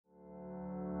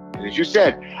And as you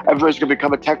said, everybody's going to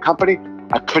become a tech company.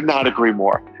 I could not agree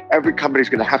more. Every company is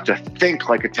going to have to think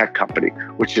like a tech company,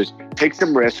 which is take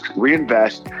some risks,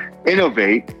 reinvest,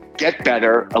 innovate, get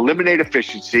better, eliminate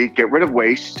efficiency, get rid of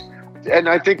waste. And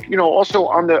I think, also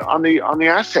on the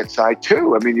asset side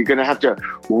too. I mean, you're going to have to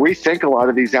rethink a lot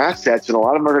of these assets, and a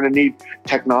lot of them are going to need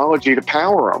technology to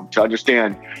power them, to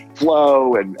understand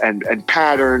flow and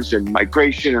patterns and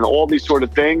migration and all these sort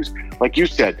of things. Like you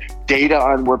said, data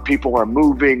on where people are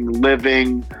moving,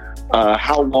 living,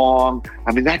 how long.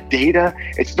 I mean, that data,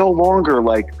 it's no longer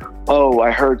like, oh,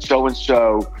 I heard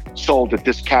so-and-so sold at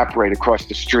this cap rate across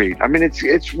the street. I mean,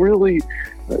 it's really,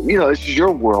 this is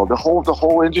your world. The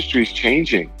whole industry is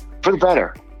changing for the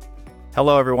better.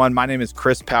 Hello, everyone. My name is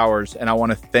Chris Powers, and I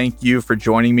want to thank you for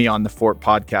joining me on the Fort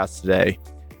Podcast today.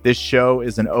 This show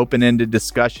is an open-ended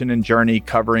discussion and journey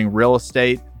covering real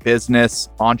estate, business,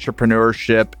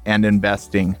 entrepreneurship, and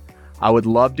investing. I would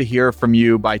love to hear from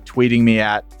you by tweeting me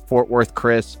at Fort Worth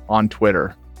Chris on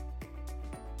Twitter.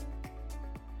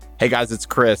 Hey guys, it's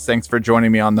Chris. Thanks for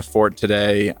joining me on the Fort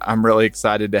today. I'm really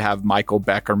excited to have Michael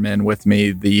Beckerman with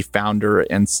me, the founder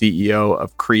and CEO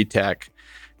of CRETech.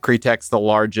 CRETech's the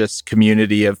largest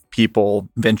community of people,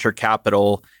 venture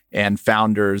capital, and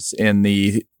founders in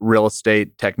the real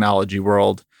estate technology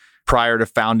world. Prior to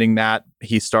founding that,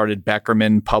 he started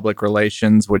Beckerman Public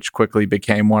Relations, which quickly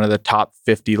became one of the top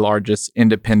 50 largest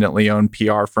independently owned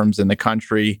PR firms in the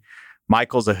country.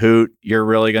 Michael's a hoot. You're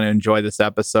really going to enjoy this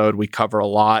episode. We cover a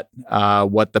lot,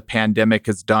 what the pandemic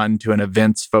has done to an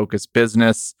events-focused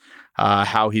business,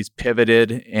 how he's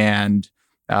pivoted, and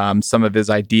some of his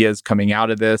ideas coming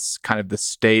out of this, kind of the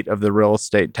state of the real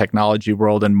estate technology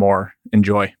world, and more.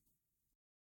 Enjoy.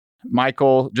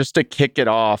 Michael, just to kick it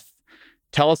off,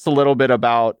 tell us a little bit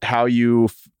about how you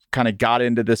kind of got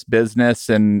into this business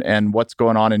and what's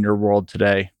going on in your world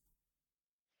today.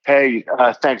 Hey,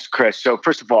 thanks, Chris. So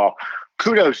first of all,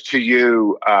 kudos to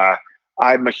you.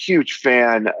 I'm a huge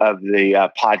fan of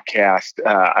the podcast.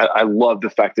 I love the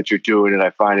fact that you're doing it.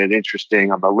 I find it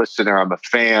interesting. I'm a listener. I'm a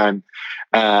fan.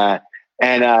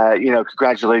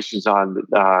 Congratulations on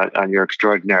your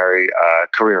extraordinary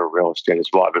career in real estate as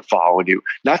well. I've been following you,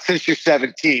 not since you're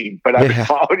 17, but I've been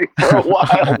following you for a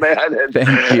while, man. And,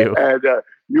 Thank you. And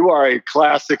you are a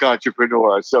classic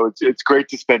entrepreneur, so it's great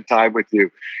to spend time with you.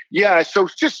 Yeah. So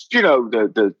just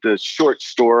the short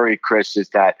story, Chris, is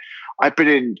that I've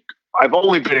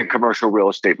only been in commercial real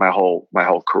estate my whole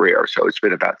career. So it's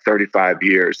been about 35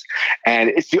 years, and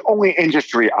it's the only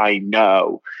industry I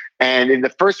know. And in the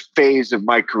first phase of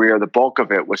my career, the bulk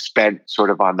of it was spent sort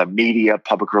of on the media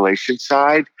public relations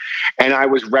side. And I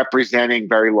was representing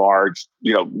very large,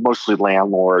 mostly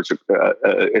landlords,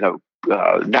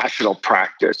 national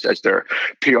practice as their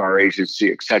PR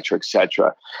agency, et cetera, et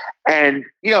cetera. And,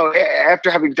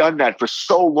 after having done that for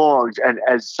so long, and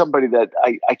as somebody that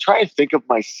I try and think of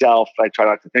myself, I try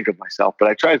not to think of myself, but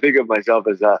I try to think of myself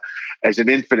as an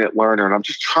infinite learner. And I'm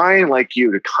just trying, like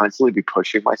you, to constantly be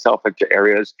pushing myself into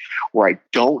areas where I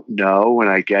don't know.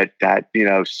 And I get that,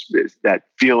 that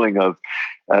feeling of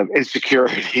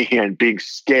insecurity and being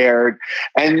scared.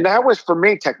 And that was, for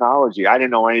me, technology. I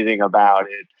didn't know anything about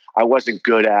it. I wasn't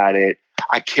good at it.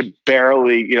 I can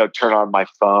barely, turn on my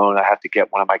phone. I have to get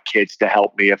one of my kids to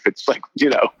help me if it's like,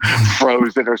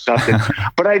 frozen or something.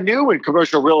 But I knew in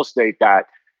commercial real estate that,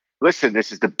 listen,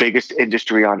 this is the biggest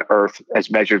industry on earth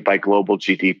as measured by global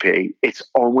GDP. It's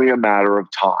only a matter of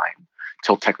time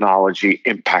till technology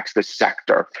impacts the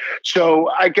sector.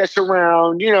 So I guess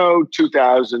around,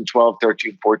 2012,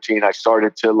 13, 14, I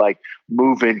started to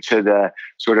move into the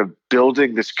sort of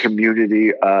building this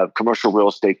community of commercial real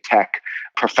estate tech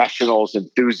professionals,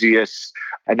 enthusiasts,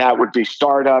 and that would be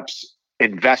startups,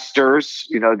 investors,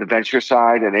 the venture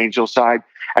side and angel side.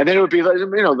 And then it would be, the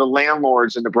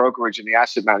landlords and the brokerage and the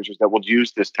asset managers that would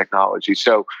use this technology.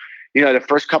 So, the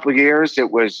first couple of years,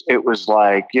 it was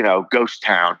like, ghost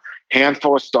town.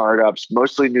 Handful of startups,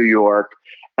 mostly New York.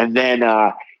 And then,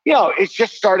 it's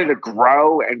just started to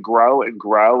grow and grow and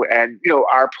grow. And,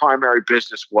 our primary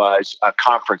business was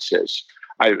conferences.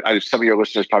 Some of your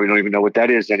listeners probably don't even know what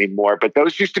that is anymore, but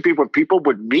those used to be where people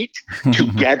would meet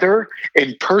together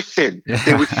in person.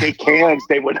 They would shake hands,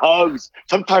 they would hug,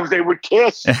 sometimes they would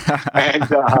kiss. And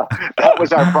that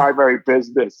was our primary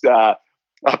business.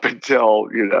 Up until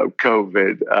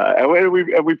COVID,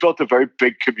 and we built a very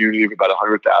big community of about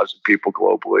 100,000 people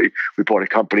globally. We bought a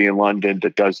company in London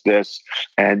that does this,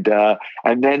 and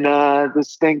then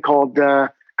this thing called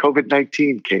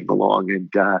COVID-19 came along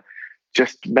and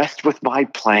just messed with my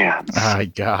plans. My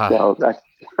God! So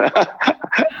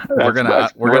We're gonna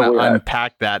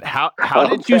unpack that. How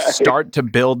did you start to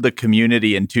build the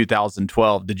community in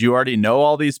 2012? Did you already know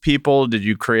all these people? Did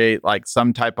you create like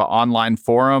some type of online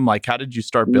forum? Like, how did you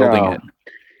start building it?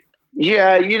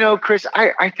 Yeah, Chris,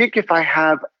 I think if I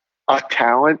have a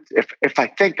talent, if I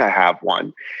think I have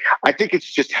one, I think it's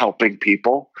just helping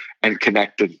people and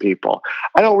connecting people.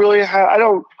 I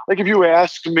don't like, if you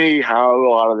ask me how a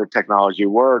lot of the technology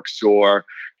works, or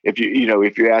if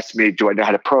you ask me, do I know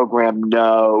how to program?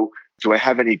 No. Do I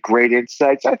have any great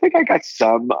insights? I think I got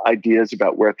some ideas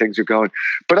about where things are going,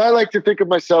 but I like to think of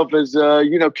myself as a,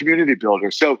 community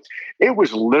builder. So it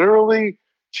was literally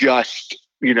just,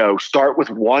 start with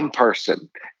one person.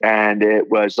 And it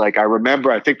was like,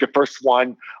 I think the first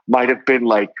one might have been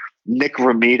like Nick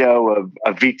Ramito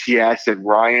of VTS and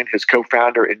Ryan, his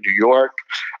co-founder in New York,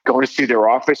 going to see their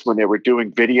office when they were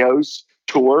doing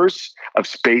tours of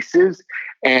spaces.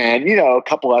 And, a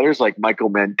couple others like Michael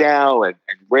Mandel and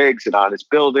Riggs and Honest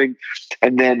Building.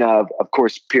 And then, of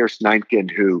course, Pierce Ninekin,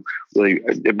 who really,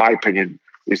 in my opinion,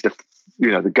 is the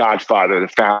godfather, the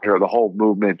founder of the whole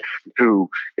movement, who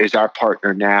is our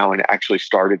partner now and actually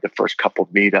started the first couple of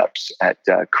meetups at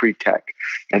CRETech.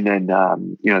 And then,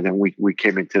 then we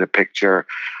came into the picture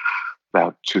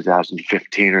about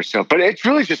 2015 or so. But it's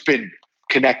really just been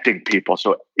connecting people.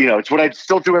 So, it's what I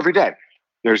still do every day.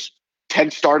 There's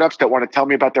 10 startups that want to tell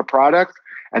me about their product,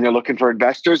 and they're looking for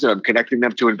investors, and I'm connecting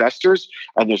them to investors.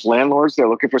 And there's landlords that are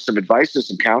looking for some advice and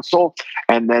some counsel.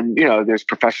 And then, there's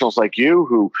professionals like you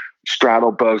who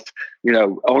straddle both,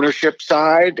 ownership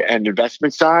side and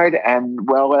investment side, and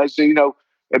well as,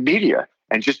 media,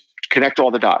 and just connect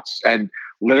all the dots. And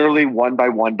literally one by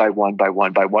one by one by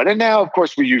one by one. And now, of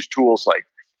course, we use tools like,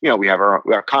 we have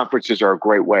our conferences are a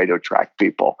great way to attract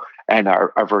people, and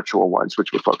our virtual ones,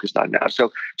 which we're focused on now.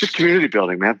 So just community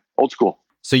building, man, old school.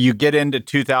 So you get into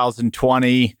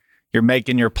 2020, you're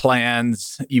making your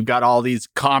plans. You've got all these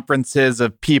conferences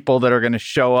of people that are going to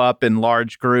show up in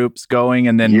large groups going,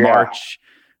 and then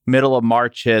middle of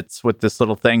March hits with this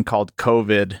little thing called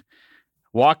COVID.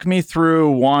 Walk me through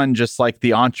one, just like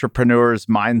the entrepreneur's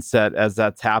mindset as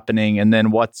that's happening, and then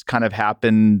what's kind of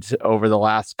happened over the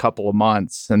last couple of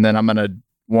months. And then I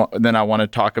want to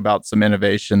talk about some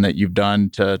innovation that you've done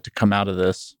to come out of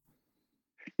this.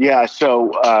 Yeah.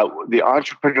 So the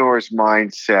entrepreneur's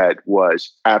mindset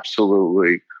was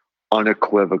absolutely,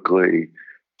 unequivocally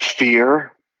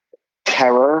fear,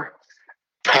 terror,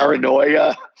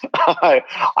 paranoia.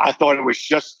 I thought it was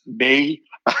just me.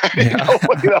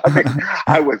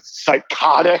 I was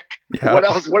psychotic. Yeah. What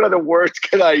else? What other words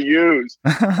can I use?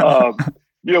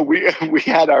 We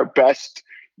had our best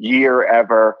year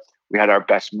ever. We had our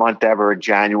best month ever in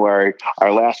January.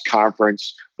 Our last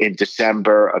conference in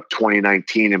December of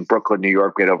 2019 in Brooklyn, New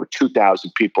York, we had over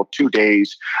 2,000 people, 2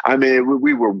 days. I mean,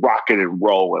 we were rocking and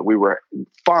rolling. We were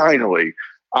finally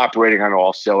operating on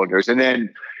all cylinders. And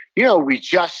then, we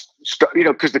just,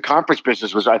 because the conference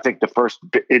business was, I think, the first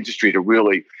industry to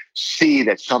really see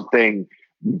that something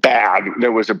bad,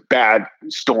 there was a bad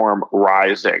storm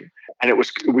rising. And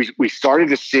we started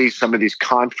to see some of these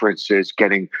conferences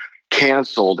getting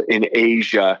canceled in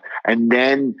Asia, and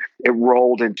then it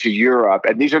rolled into Europe.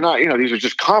 And these are not, these are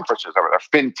just conferences, or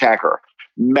fintech or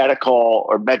medical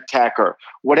or medtech or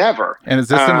whatever. And is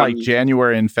this in like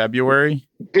January and February?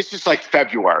 This is like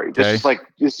February. Okay.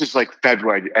 This is like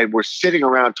February, and we're sitting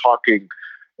around talking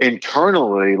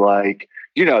internally, like,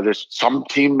 there's some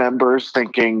team members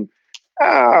thinking,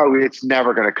 oh, it's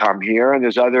never going to come here, and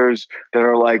there's others that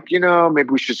are like, maybe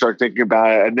we should start thinking about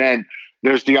it. And then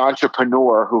there's the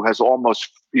entrepreneur who has almost,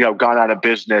 gone out of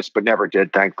business, but never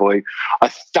did, thankfully,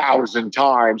 1,000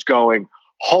 times, going,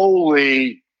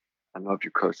 holy, I don't know if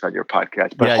you curse on your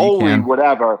podcast, but holy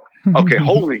whatever. Okay,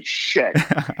 holy shit,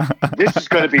 this is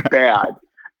going to be bad.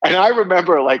 And I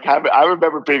remember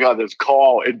being on this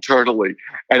call internally,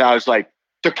 and I was like,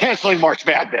 they're canceling March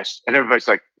Madness. And everybody's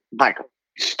like, Michael,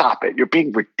 stop it. You're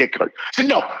being ridiculous. I said,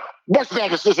 no, March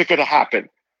Madness isn't going to happen.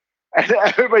 And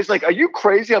everybody's like, are you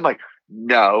crazy? I'm like,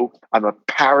 no, I'm a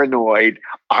paranoid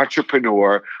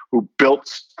entrepreneur who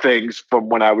built things from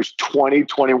when I was 20,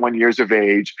 21 years of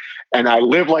age. And I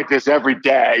live like this every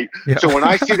day. Yeah. So when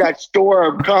I see that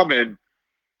storm coming,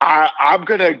 I'm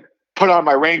going to put on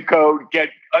my raincoat, get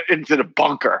into the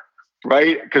bunker,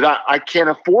 right? Because I can't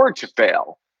afford to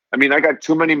fail. I mean, I got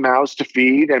too many mouths to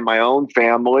feed and my own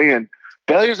family, and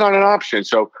failure's not an option.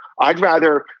 So I'd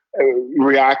rather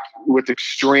react with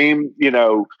extreme,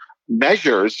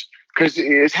 measures, because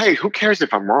hey, who cares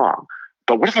if I'm wrong?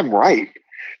 But what if I'm right?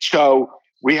 So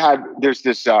there's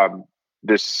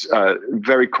this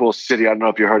very cool city. I don't know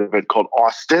if you heard of it, called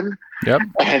Austin. Yep.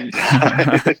 And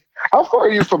How far are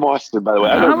you from Austin, by the way?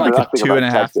 I know I'm like a nothing two and about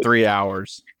a half, Texas. 3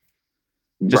 hours,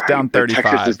 just Right. down But Texas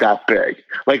 35. is that big.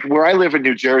 Like where I live in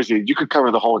New Jersey, you could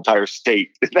cover the whole entire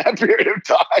state in that period of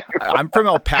time. I'm from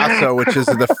El Paso, which is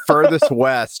the furthest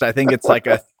west. I think it's like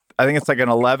an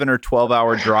 11 or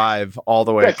 12-hour drive all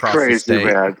the way That's across the crazy, state.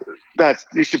 man.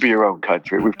 You should be your own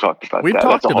country. We've talked about We've that.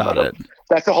 talked about it.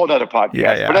 That's a whole other Yeah,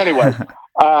 podcast. But yeah. anyway,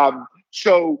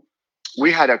 so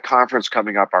we had a conference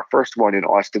coming up, our first one in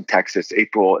Austin, Texas, at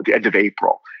the end of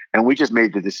April. And we just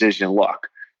made the decision, look,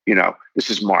 this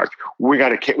is March. We got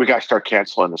to start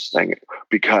canceling this thing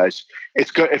because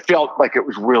it's good. It felt like it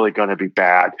was really going to be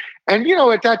bad. And,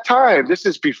 at that time, this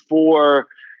is before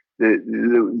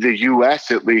the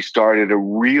U.S. at least started to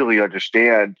really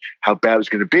understand how bad it was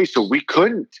going to be. So we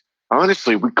couldn't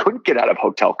get out of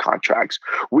hotel contracts.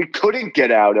 We couldn't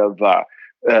get out of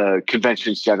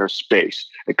convention center space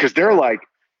because they're like,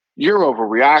 you're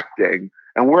overreacting.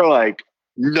 And we're like,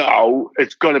 no,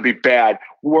 it's going to be bad.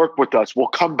 Work with us. We'll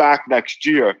come back next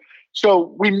year.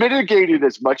 So we mitigated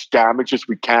as much damage as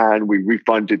we can. We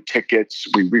refunded tickets.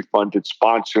 We refunded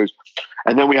sponsors.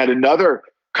 And then we had another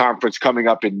conference coming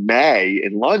up in May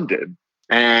in London.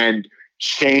 And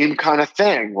same kind of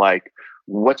thing. Like,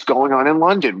 what's going on in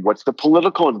London? What's the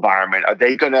political environment? Are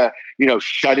they going to,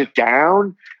 shut it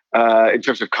down in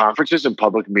terms of conferences and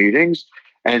public meetings?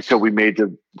 And so we made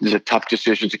the tough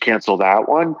decision to cancel that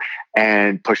one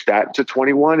and push that to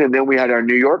 21. And then we had our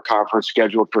New York conference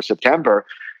scheduled for September.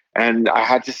 And I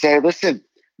had to say, listen,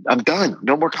 I'm done.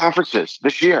 No more conferences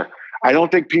this year. I don't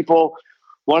think people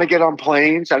want to get on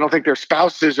planes. I don't think their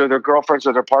spouses or their girlfriends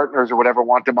or their partners or whatever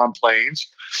want them on planes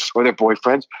or their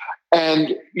boyfriends.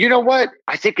 And you know what?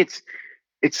 I think it's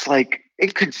like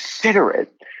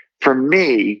inconsiderate for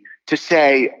me to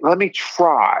say, let me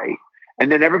try.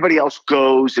 And then everybody else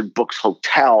goes and books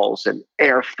hotels and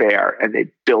airfare and they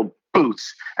build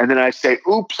booths. And then I say,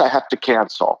 oops, I have to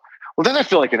cancel. Well, then I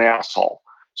feel like an asshole.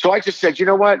 So I just said, you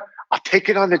know what? I'll take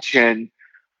it on the chin.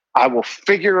 I will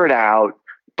figure it out.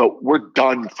 But we're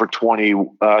done for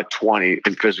 2020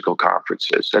 in physical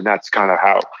conferences. And that's kind of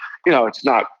how, it's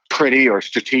not pretty or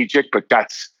strategic, but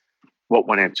that's what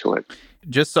went into it.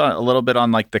 Just a little bit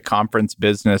on like the conference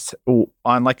business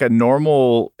on like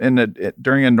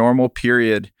during a normal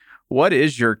period, what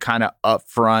is your kind of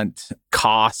upfront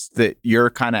cost that you're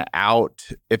kind of out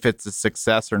if it's a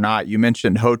success or not? You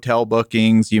mentioned hotel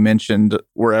bookings, you mentioned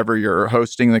wherever you're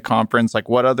hosting the conference, like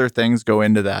what other things go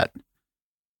into that?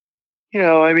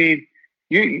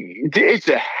 It's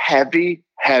a heavy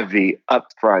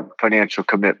upfront financial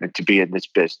commitment to be in this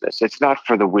business. It's not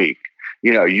for the weak.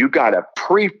 You got to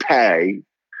prepay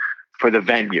for the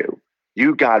venue.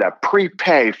 You got to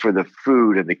prepay for the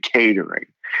food and the catering.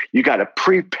 You got to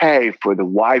prepay for the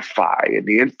Wi-Fi and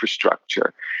the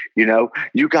infrastructure. You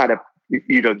got to,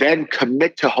 then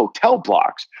commit to hotel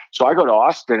blocks. So I go to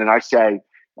Austin and I say,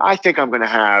 I think I'm going to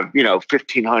have,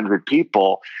 1,500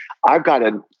 people. I've got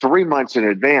to 3 months in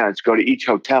advance go to each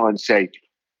hotel and say,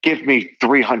 give me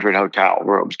 300 hotel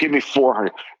rooms, give me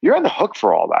 400. You're on the hook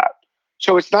for all that.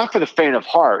 So it's not for the faint of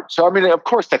heart. So, of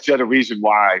course, that's the other reason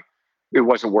why it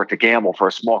wasn't worth the gamble for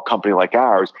a small company like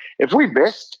ours. If we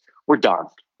missed, we're done.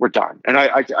 We're done. And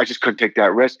I just couldn't take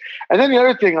that risk. And then the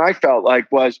other thing I felt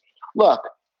like was, look,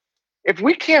 if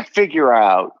we can't figure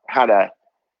out how to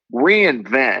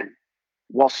reinvent,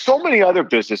 while so many other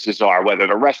businesses are, whether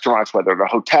they're restaurants, whether they're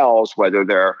hotels, whether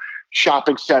they're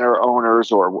shopping center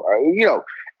owners, or,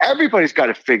 everybody's got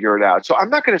to figure it out. So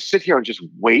I'm not going to sit here and just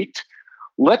wait.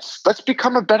 Let's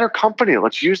become a better company.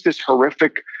 Let's use this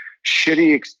horrific,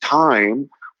 shitty time.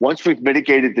 Once we've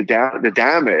mitigated the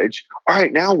damage, all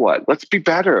right, now what? Let's be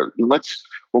better. When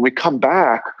we come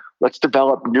back, let's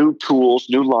develop new tools,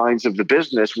 new lines of the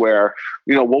business where,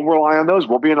 we'll rely on those.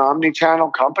 We'll be an omni-channel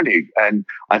company. And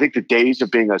I think the days of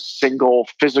being a single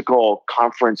physical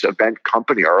conference event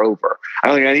company are over. I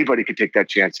don't think anybody can take that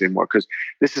chance anymore because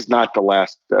this is not the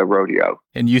last rodeo.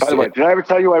 And by the way, did I ever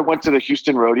tell you I went to the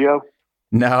Houston rodeo?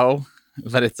 No,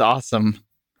 but it's awesome.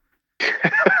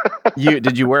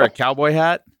 Did you wear a cowboy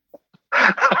hat?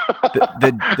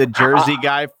 The Jersey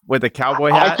guy with a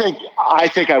cowboy hat? I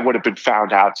think I would have been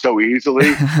found out so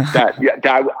easily that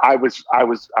I was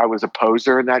a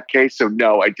poser in that case. So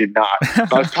no, I did not. I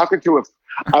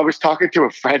was talking to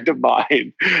a friend of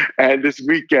mine, and this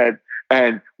weekend,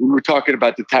 and we were talking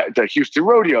about the Houston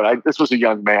rodeo. This was a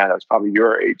young man. I was probably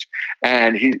your age,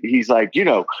 and he's like,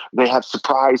 they have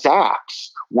surprise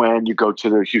acts when you go to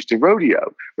the Houston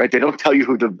rodeo, right? They don't tell you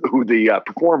who the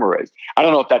performer is. I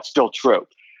don't know if that's still true.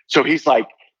 So he's like,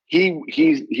 he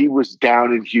was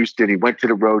down in Houston. He went to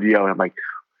the rodeo, and I'm like,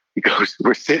 He goes,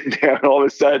 we're sitting there, and all of a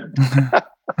sudden,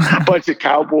 a bunch of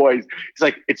cowboys. He's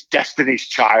like, it's Destiny's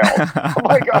Child. I'm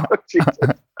like, oh, Jesus.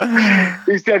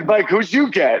 He said, Mike, who'd you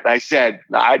get? I said,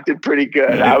 I did pretty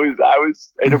good. I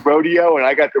was in a rodeo, and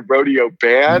I got the rodeo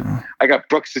band. I got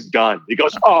Brooks and Dunn. He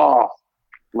goes, oh,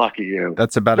 lucky you.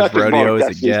 That's about Nothing as more rodeo as it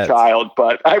Destiny's gets. Child,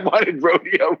 but I wanted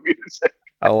rodeo music.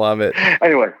 I love it.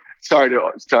 Anyway, sorry,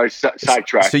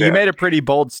 sidetrack. So you made a pretty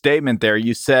bold statement there.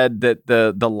 You said that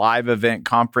the live event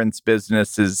conference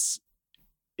business is.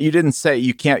 You didn't say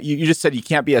you can't. You just said you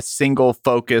can't be a single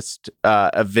focused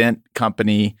event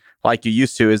company like you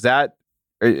used to. Is that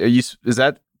is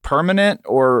that permanent,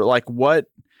 or like what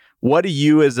do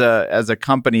you as a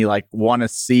company like want to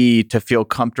see to feel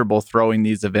comfortable throwing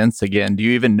these events again? Do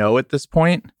you even know at this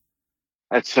point?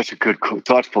 That's such a good,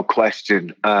 thoughtful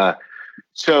question.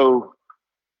 So,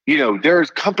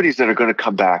 there's companies that are going to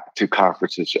come back to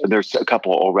conferences, and there's a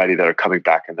couple already that are coming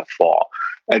back in the fall.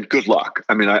 And good luck.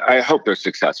 I mean, I hope they're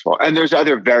successful. And there's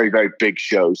other very, very big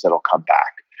shows that'll come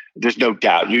back. There's no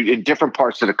doubt. In different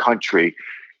parts of the country,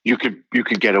 you could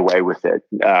get away with it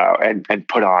and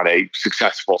put on a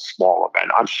successful small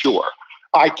event. I'm sure.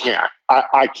 I can't.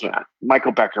 I can't.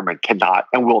 Michael Beckerman cannot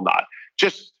and will not.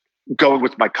 Just going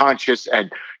with my conscience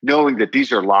and knowing that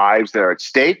these are lives that are at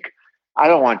stake. I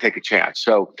don't want to take a chance.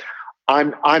 So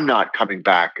I'm not coming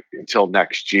back until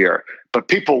next year, but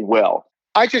people will.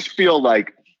 I just feel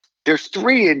like there's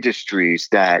three industries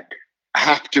that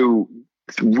have to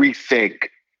rethink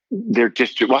their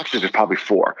distribution. Well, actually, there's probably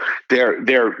four.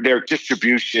 Their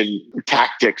distribution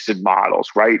tactics and models,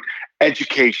 right?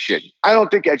 Education. I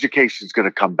don't think education is going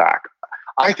to come back.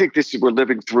 I think we're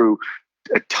living through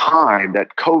a time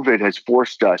that COVID has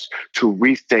forced us to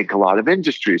rethink a lot of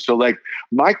industries. So like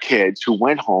my kids who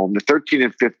went home, the 13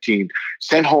 and 15,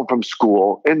 sent home from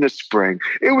school in the spring,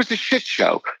 it was a shit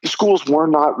show. The schools were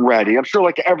not ready. I'm sure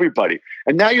like everybody.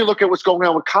 And now you look at what's going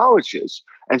on with colleges.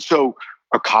 And so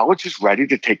are colleges ready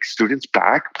to take students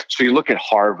back? So you look at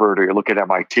Harvard or you look at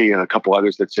MIT and a couple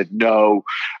others that said, no,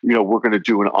 we're going to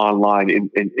do an online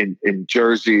in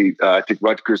Jersey. I think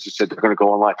Rutgers has said they're going to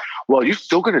go online. Well, you're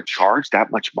still going to charge that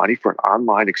much money for an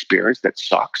online experience that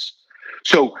sucks.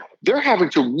 So they're having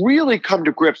to really come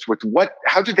to grips with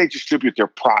how do they distribute their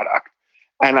product?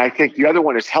 And I think the other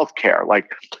one is healthcare,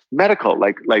 like medical,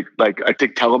 like I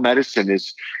think telemedicine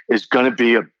is going to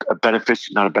be a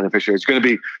beneficiary, not a beneficiary. It's going to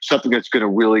be something that's going to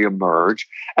really emerge.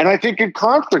 And I think in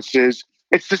conferences,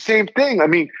 it's the same thing. I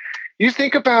mean, you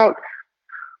think about,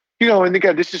 and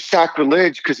again, this is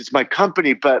sacrilege because it's my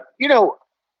company, but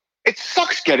it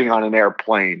sucks getting on an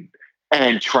airplane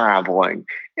and traveling.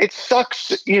 It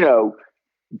sucks,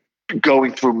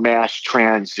 going through mass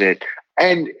transit.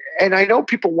 And I know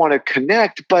people want to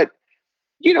connect, but,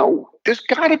 there's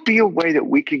got to be a way that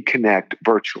we can connect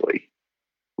virtually,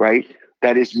 right?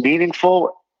 That is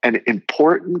meaningful and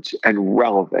important and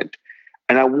relevant.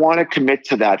 And I want to commit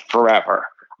to that forever.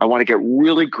 I want to get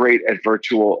really great at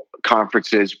virtual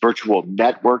conferences, virtual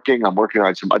networking. I'm working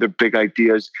on some other big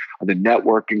ideas on the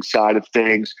networking side of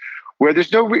things where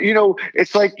there's no,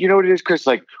 it's like, what it is, Chris?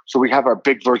 Like, so we have our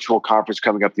big virtual conference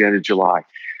coming up at the end of July.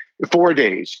 4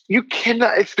 days. You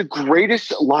cannot, it's the greatest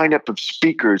lineup of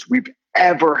speakers we've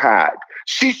ever had.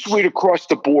 C-suite across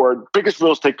the board, biggest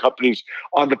real estate companies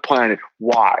on the planet.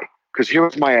 Why? Because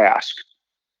here's my ask.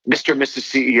 Mr. and Mrs.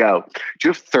 CEO, do you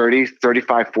have 30,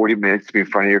 35, 40 minutes to be in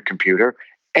front of your computer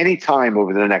anytime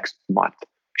over the next month?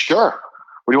 Sure.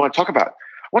 What do you want to talk about?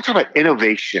 I want to talk about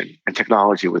innovation and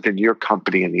technology within your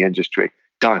company and the industry.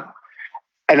 Done.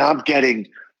 And I'm getting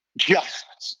just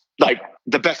like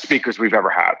the best speakers we've ever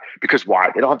had. Because why?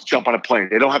 They don't have to jump on a plane.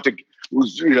 They don't have to,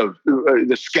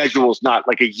 the schedule's not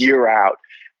like a year out.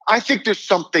 I think there's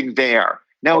something there.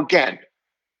 Now, again,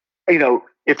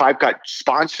 if I've got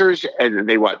sponsors and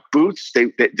they want booths,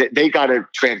 they got to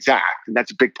transact. And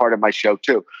that's a big part of my show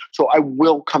too. So I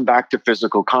will come back to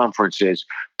physical conferences,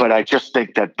 but I just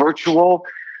think that virtual,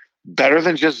 better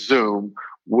than just Zoom,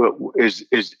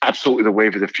 is absolutely the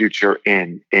wave of the future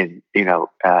in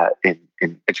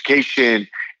education,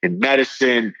 in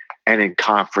medicine, and in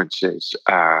conferences.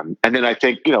 And then I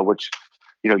think which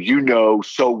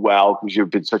so well because you've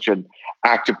been such an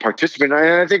active participant.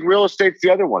 And I think real estate's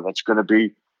the other one that's going to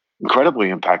be incredibly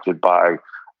impacted by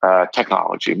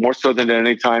technology, more so than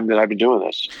any time that I've been doing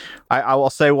this. I will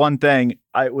say one thing.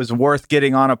 It was worth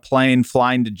getting on a plane,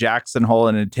 flying to Jackson Hole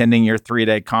and attending your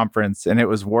 3-day conference. And it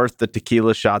was worth the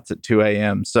tequila shots at 2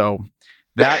 a.m. So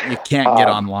that you can't get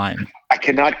online. I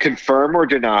cannot confirm or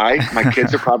deny. My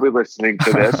kids are probably listening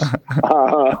to this.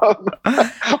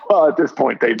 Well, at this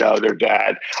point, they know their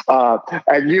dad.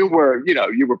 And you were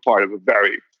part of a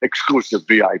very exclusive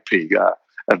VIP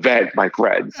event, my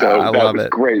friend. I So that love was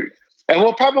it. great. And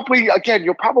you'll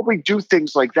probably do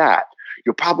things like that.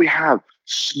 You'll probably have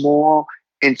small,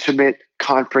 intimate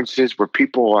conferences where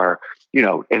people are, in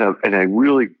a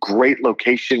really great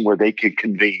location where they can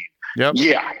convene. Yep.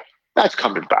 Yeah, that's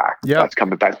coming back. Yep. That's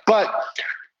coming back. But,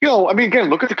 again,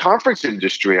 look at the conference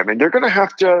industry. I mean, they're going to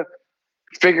have to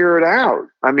figure it out.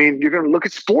 I mean, you're going to look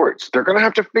at sports. They're going to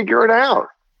have to figure it out.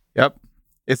 Yep.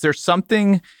 Is there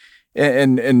something,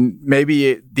 and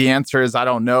maybe the answer is I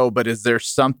don't know, but is there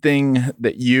something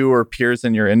that you or peers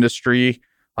in your industry,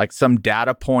 like some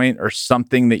data point or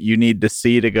something that you need to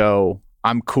see to go,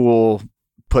 I'm cool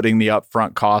putting the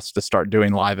upfront cost to start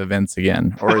doing live events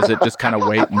again? Or is it just kind of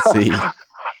wait and see?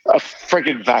 A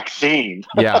friggin' vaccine.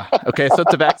 Yeah. Okay. So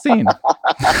it's a vaccine.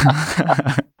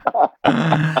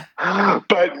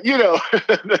 But, it'll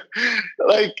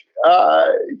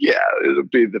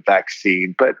be the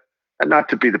vaccine. But not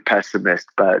to be the pessimist,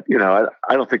 but, I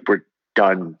don't think we're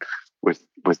done with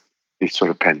these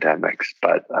sort of pandemics.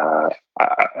 But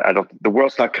I don't. The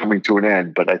world's not coming to an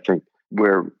end. But I think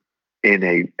we're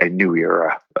in a new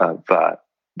era of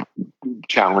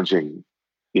challenging,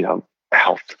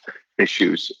 health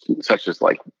issues such as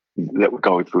like that we're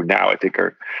going through now. I think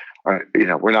are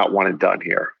we're not one and done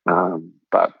here.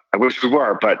 But I wish we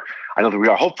were, but I don't think we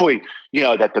are. Hopefully,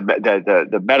 that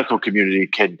the medical community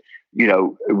can,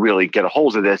 really get a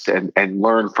hold of this and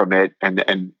learn from it. And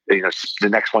the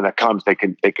next one that comes, they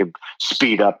can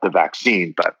speed up the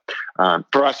vaccine. But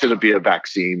for us, it'll be a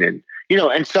vaccine and,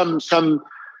 and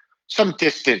some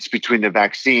distance between the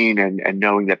vaccine and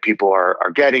knowing that people are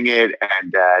getting it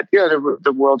and that,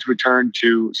 the world's returned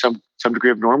to some degree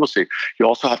of normalcy. You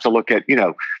also have to look at,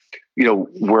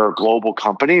 we're a global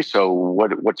company. So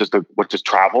what does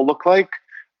travel look like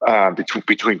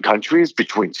between countries,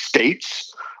 between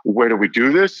states? Where do we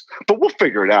do this? But we'll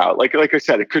figure it out. Like I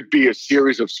said, it could be a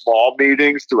series of small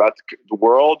meetings throughout the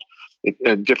world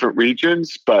in different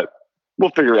regions, but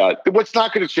we'll figure it out. What's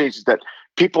not going to change is that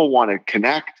people want to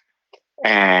connect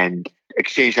and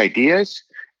exchange ideas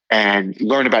and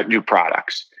learn about new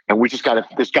products. And we just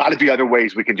there's got to be other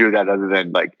ways we can do that other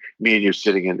than like me and you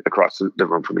sitting across the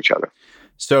room from each other.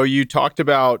 So you talked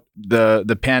about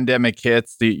the pandemic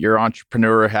hits, your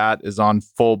entrepreneur hat is on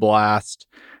full blast.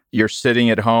 You're sitting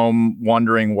at home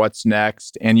wondering what's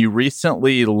next. And you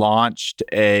recently launched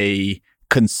a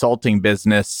consulting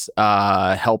business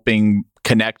helping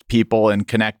connect people and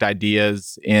connect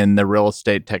ideas in the real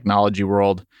estate technology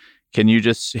world. Can you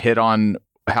just hit on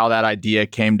how that idea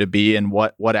came to be and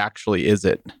what actually is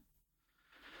it?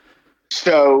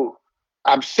 So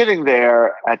I'm sitting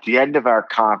there at the end of our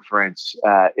conference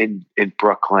in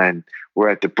Brooklyn. We're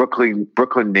at the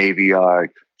Brooklyn Navy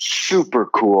Yard. Super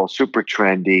cool, super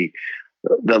trendy.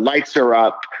 The lights are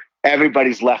up.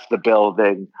 Everybody's left the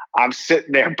building. I'm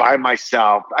sitting there by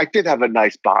myself. I did have a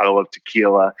nice bottle of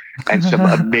tequila and some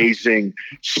amazing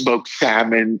smoked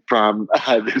salmon from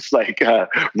this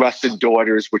Russ and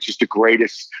Daughters, which is the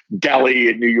greatest deli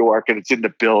in New York, and it's in the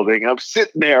building. I'm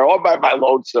sitting there all by my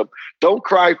lonesome. Don't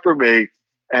cry for me.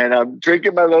 And I'm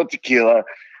drinking my little tequila,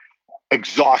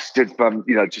 exhausted from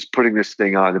just putting this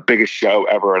thing on, the biggest show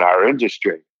ever in our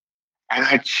industry. And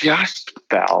I just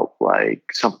felt like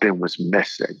something was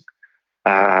missing.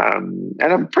 And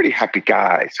I'm a pretty happy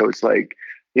guy. So it's like,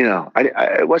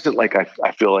 it wasn't like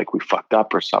I feel like we fucked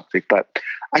up or something, but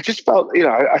I just felt,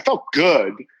 I felt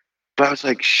good, but I was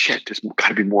like, shit, there's got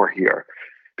to be more here.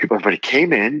 Everybody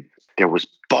came in, there was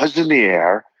buzz in the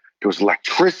air, there was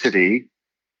electricity,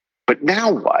 but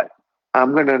now what?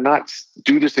 I'm going to not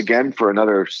do this again for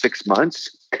another 6 months.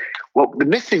 Well, the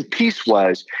missing piece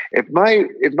was if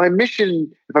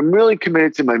I'm really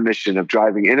committed to my mission of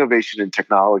driving innovation and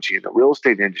technology in the real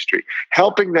estate industry,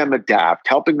 helping them adapt,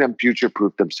 helping them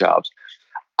future-proof themselves,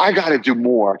 I got to do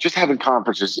more. Just having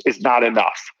conferences is not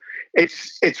enough.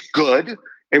 It's good.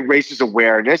 It raises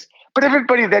awareness, but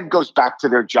everybody then goes back to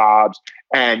their jobs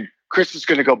and Chris is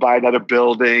going to go buy another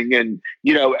building and,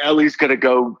 Ellie's going to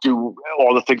go do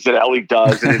all the things that Ellie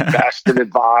does and invest and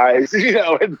advise,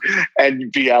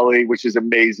 and be Ellie, which is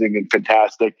amazing and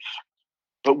fantastic.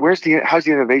 But how's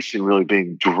the innovation really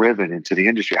being driven into the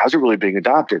industry? How's it really being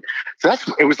adopted? So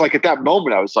it was like at that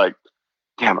moment, I was like,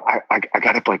 damn, I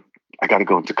gotta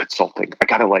go into consulting. I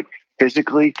gotta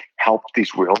physically help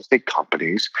these real estate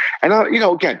companies. And,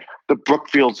 again, the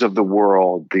Brookfields of the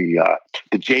world, the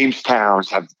Jamestowns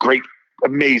have great,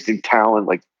 amazing talent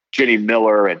like Ginny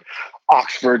Miller, and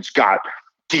Oxford's got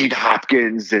Dean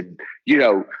Hopkins, and,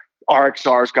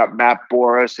 RXR's got Matt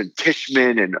Boris and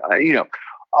Tishman and,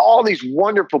 all these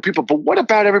wonderful people. But what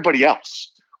about everybody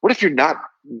else? What if you're not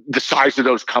the size of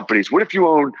those companies? What if you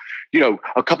own,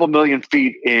 a couple million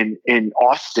feet in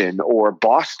Austin or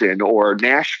Boston or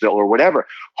Nashville or whatever?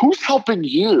 Who's helping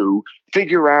you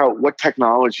figure out what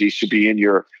technology should be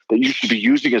that you should be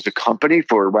using as a company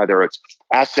for, whether it's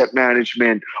asset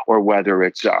management or whether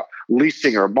it's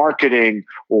leasing or marketing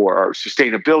or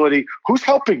sustainability? Who's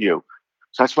helping you?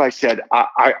 So that's why I said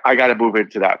I got to move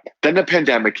into that. Then the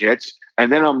pandemic hits,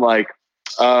 and then I'm like,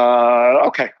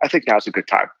 okay, I think now's a good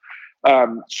time.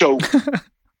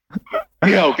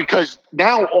 Because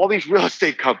now all these real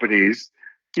estate companies,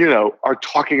 are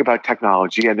talking about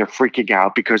technology, and they're freaking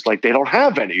out because they don't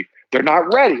have any. They're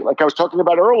not ready. Like I was talking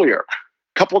about earlier,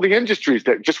 a couple of the industries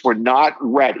that just were not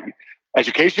ready.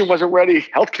 Education wasn't ready,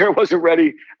 healthcare wasn't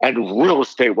ready, and real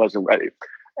estate wasn't ready.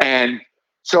 And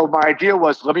so my idea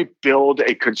was, let me build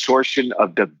a consortium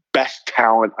of the best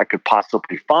talent I could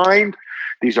possibly find.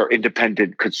 These are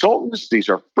independent consultants. These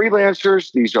are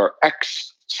freelancers. These are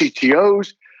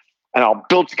ex-CTOs. And I'll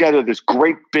build together this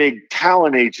great big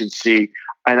talent agency,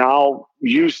 and I'll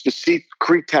use the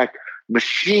CRETech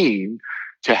machine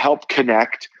to help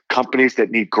connect companies that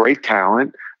need great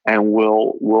talent, and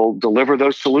we'll deliver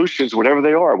those solutions, whatever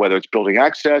they are, whether it's building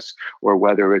access or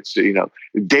whether it's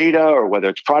data or whether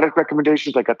it's product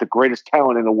recommendations. I got the greatest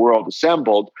talent in the world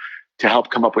assembled to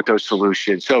help come up with those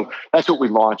solutions. So that's what we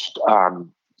launched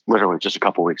literally just a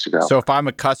couple of weeks ago. So if I'm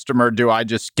a customer, do I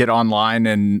just get online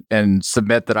and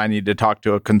submit that I need to talk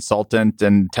to a consultant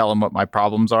and tell them what my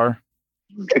problems are?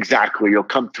 Exactly. You'll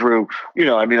come through,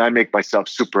 I make myself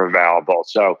super available.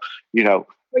 So,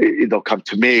 they'll come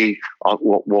to me.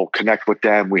 We'll connect with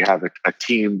them. We have a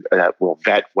team that will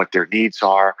vet what their needs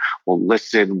are. We'll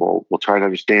listen. We'll try to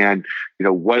understand,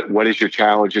 what is your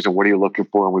challenges and what are you looking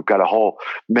for? And we've got a whole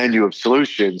menu of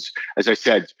solutions. As I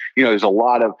said, there's a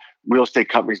lot of real estate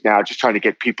companies now just trying to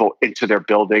get people into their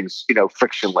buildings,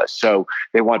 frictionless. So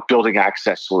they want building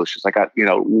access solutions. I got,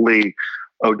 Lee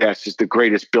Odess is the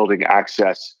greatest building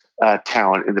access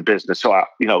talent in the business. So,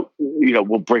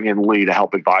 we'll bring in Lee to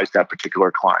help advise that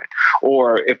particular client.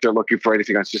 Or if they're looking for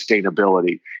anything on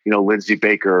sustainability, Lindsay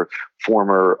Baker,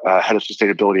 former head of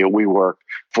sustainability at WeWork,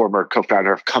 former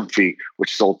co-founder of Comfy,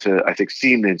 which sold to, I think,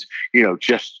 Siemens,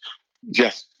 just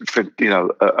for,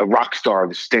 a rock star of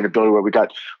the sustainability, where we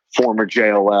got former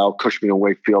JLL, Cushman &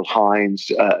 Wakefield, Heinz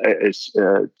as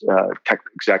tech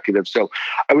executive. So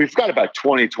we've got about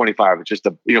 20, 25. It's just,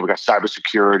 we got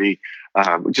cybersecurity,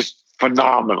 just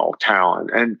phenomenal talent.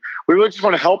 And we really just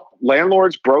want to help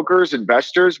landlords, brokers,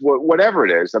 investors, whatever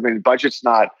it is. I mean, budget's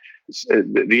not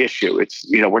the issue. It's,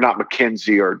 we're not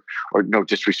McKinsey or no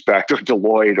disrespect, or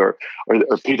Deloitte or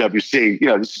PwC.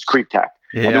 This is CRETech.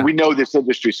 Yeah. I mean, we know this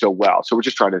industry so well. So we're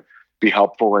just trying to be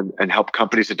helpful and help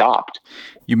companies adopt.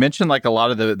 You mentioned a lot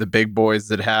of the big boys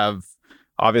that have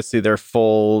obviously their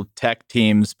full tech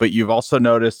teams, but you've also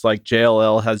noticed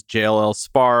JLL has JLL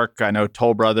Spark. I know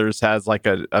Toll Brothers has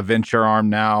a venture arm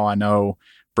now. I know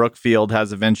Brookfield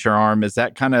has a venture arm. Is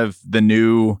that kind of the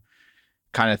new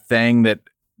kind of thing that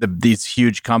these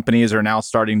huge companies are now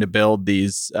starting to build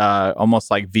these almost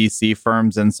like VC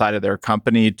firms inside of their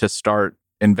company to start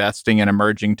investing in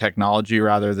emerging technology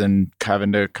rather than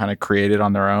having to kind of create it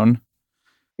on their own?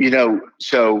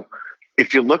 So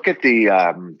if you look at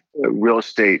the real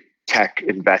estate tech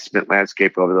investment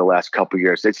landscape over the last couple of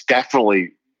years, it's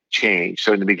definitely changed.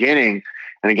 So in the beginning,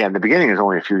 and again, the beginning is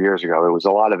only a few years ago, it was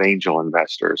a lot of angel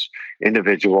investors,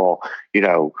 individual,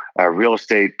 real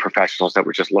estate professionals that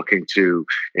were just looking to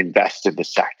invest in the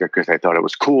sector because they thought it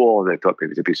was cool and they thought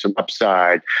maybe there'd be some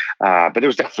upside. But there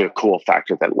was definitely a cool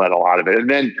factor that led a lot of it. And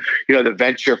then, the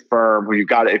venture firm who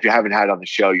if you haven't had on the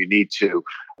show, you need to,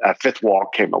 Fifth Wall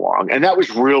came along. And that was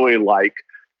really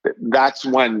that's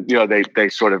when, they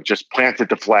sort of just planted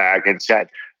the flag and said,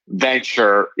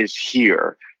 venture is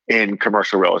here in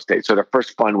commercial real estate. So their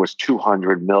first fund was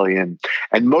 $200 million.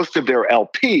 And most of their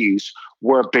LPs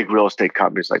were big real estate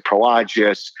companies like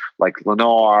Prologis, like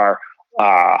Lennar,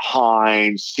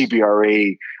 Heinz,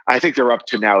 CBRE. I think they're up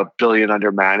to now $1 billion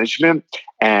under management.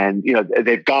 And,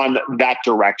 they've gone that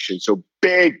direction. So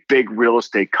big real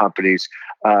estate companies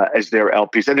as their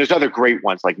LPs. And there's other great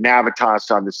ones like Navitas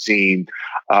on the scene,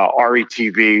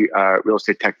 RETV, Real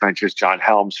Estate Tech Ventures, John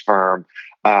Helm's firm.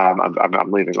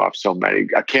 I'm leaving off so many.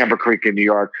 Camber Creek in New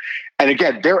York. And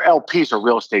again, their LPs are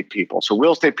real estate people. So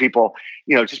real estate people,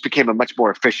 just became a much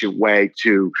more efficient way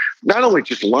to not only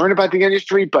just learn about the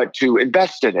industry, but to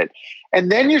invest in it.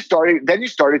 And then you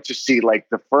started to see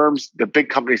the firms, the big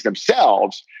companies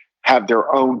themselves have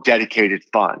their own dedicated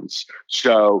funds.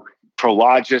 So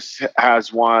Prologis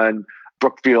has one,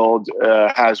 Brookfield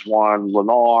has one,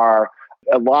 Lennar,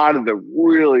 a lot of the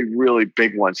really, really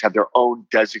big ones have their own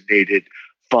designated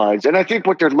funds. And I think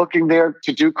what they're looking there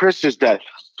to do, Chris, is that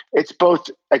it's both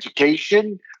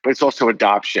education, but it's also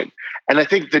adoption. And I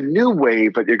think the new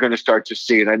wave that you're going to start to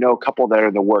see, and I know a couple that are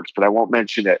in the works, but I won't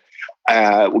mention it.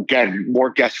 Again, more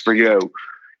guests for you,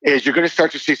 is you're going to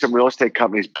start to see some real estate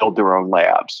companies build their own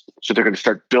labs. So they're going to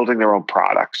start building their own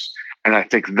products. And I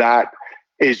think that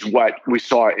is what we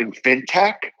saw in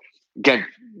fintech. Again,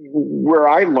 where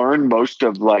I learned most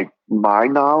of like my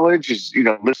knowledge is,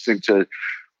 listening to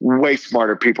way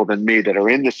smarter people than me that are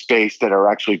in the space that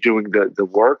are actually doing the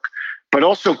work, but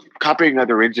also copying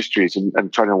other industries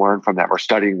and trying to learn from them or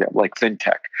studying them, like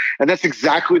fintech. And that's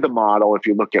exactly the model. If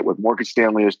you look at what Morgan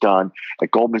Stanley has done,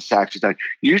 like Goldman Sachs has done,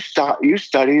 you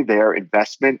study their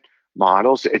investment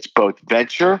models. It's both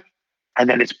venture and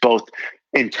then it's both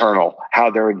internal, how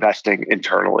they're investing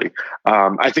internally.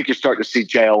 I think you're starting to see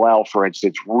JLL, for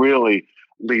instance, really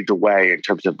lead the way in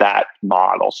terms of that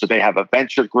model. So they have a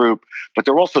venture group, but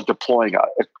they're also deploying a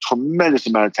tremendous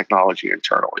amount of technology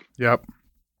internally. Yep.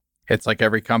 It's like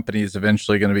every company is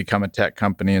eventually going to become a tech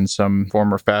company in some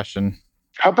form or fashion.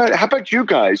 How about you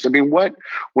guys? I mean,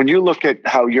 when you look at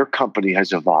how your company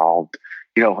has evolved,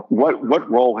 what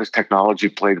role has technology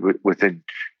played within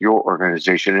your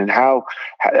organization, and how?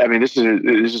 I mean, this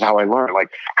is how I learned. Like,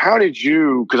 how did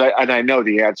you? Because I know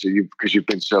the answer, because you've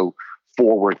been so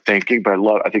forward thinking, but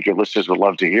I think your listeners would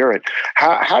love to hear it.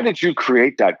 How did you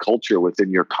create that culture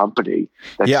within your company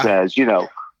that says,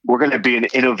 we're going to be an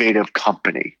innovative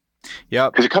company? Yeah,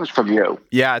 because it comes from you.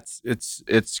 Yeah,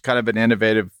 it's kind of an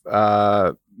innovative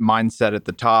mindset at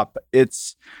the top.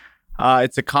 It's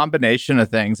a combination of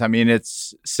things. I mean,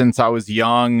 it's since I was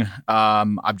young,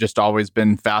 I've just always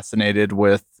been fascinated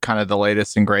with kind of the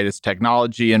latest and greatest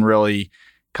technology and really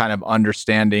kind of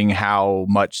understanding how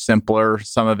much simpler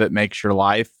some of it makes your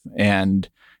life. And,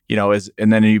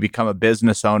 and then you become a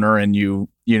business owner and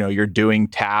you're doing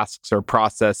tasks or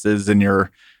processes and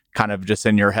you're kind of just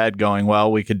in your head going,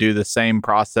 well, we could do the same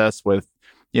process with,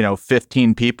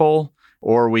 15 people,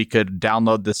 or we could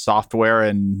download this software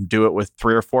and do it with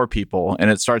 3 or 4 people.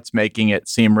 And it starts making it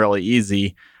seem really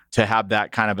easy to have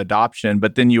that kind of adoption.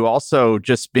 But then you also,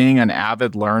 just being an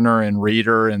avid learner and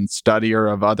reader and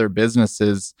studier of other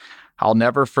businesses, I'll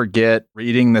never forget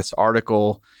reading this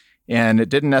article, and it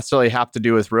didn't necessarily have to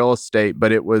do with real estate,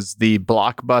 but it was the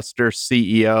Blockbuster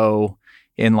CEO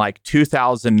in like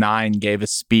 2009 gave a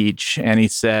speech, and he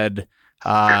said,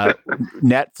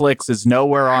 Netflix is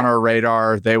nowhere on our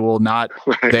radar. They will not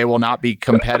be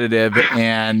competitive.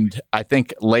 And I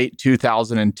think late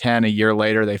 2010, a year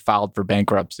later, they filed for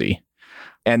bankruptcy.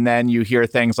 And then you hear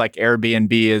things like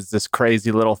Airbnb is this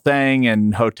crazy little thing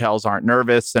and hotels aren't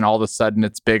nervous. And all of a sudden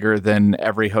it's bigger than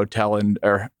every hotel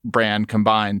or brand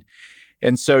combined.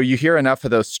 And so you hear enough of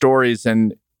those stories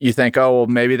and you think, oh, well,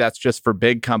 maybe that's just for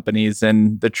big companies.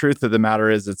 And the truth of the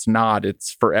matter is it's not.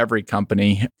 It's for every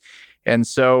company. And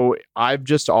so I've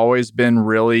just always been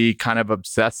really kind of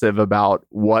obsessive about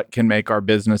what can make our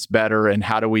business better and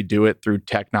how do we do it through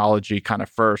technology kind of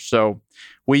first. So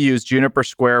we use Juniper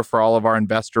Square for all of our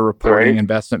investor reporting,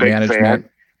 investment management. Fan.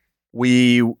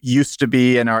 We used to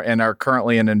be and are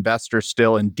currently an investor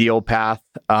still in DealPath.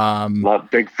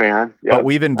 Big fan. Yep, but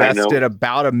we've invested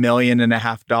about $1.5 million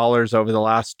over the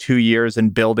last 2 years in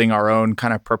building our own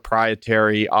kind of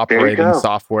proprietary operating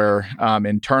software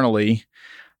internally.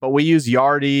 But we use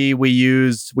Yardi, we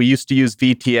used to use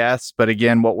VTS, but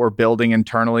again, what we're building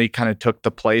internally kind of took the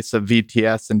place of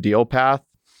VTS and DealPath.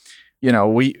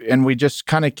 We just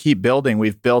kind of keep building.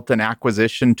 We've built an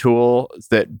acquisition tool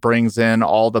that brings in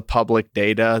all the public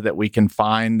data that we can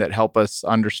find that help us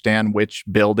understand which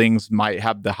buildings might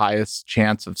have the highest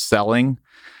chance of selling.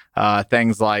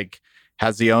 Things like,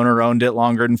 has the owner owned it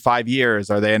longer than 5 years?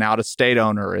 Are they an out-of-state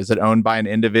owner? Is it owned by an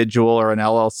individual or an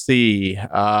LLC?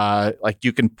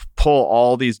 You can pull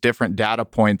all these different data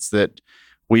points that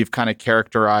we've kind of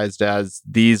characterized as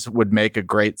these would make a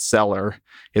great seller.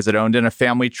 Is it owned in a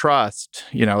family trust?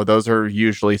 Those are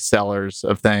usually sellers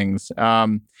of things.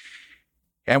 And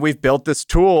we've built this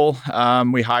tool.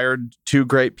 We hired 2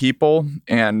 great people,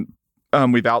 and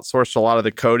we've outsourced a lot of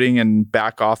the coding and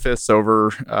back office over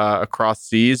across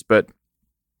seas, but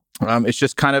it's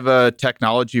just kind of a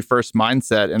technology first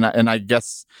mindset. And I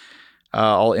guess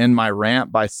I'll end my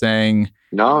rant by saying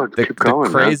the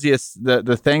craziest,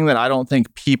 the thing that I don't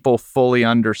think people fully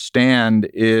understand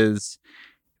is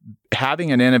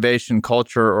having an innovation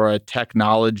culture or a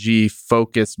technology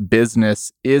focused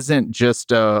business isn't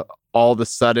just all of a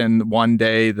sudden one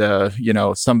day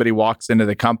somebody walks into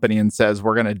the company and says,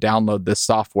 we're going to download this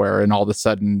software. And all of a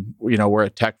sudden, we're a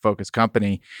tech focused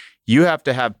company. You have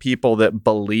to have people that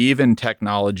believe in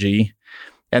technology.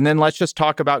 And then let's just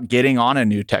talk about getting on a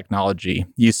new technology.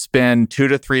 You spend 2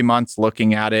 to 3 months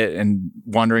looking at it and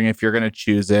wondering if you're going to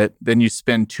choose it. Then you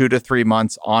spend 2 to 3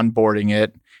 months onboarding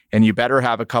it. And you better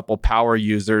have a couple power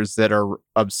users that are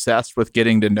obsessed with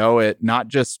getting to know it, not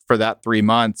just for that 3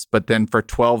 months, but then for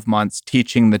 12 months,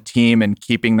 teaching the team and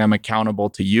keeping them accountable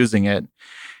to using it.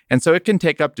 And so it can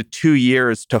take up to 2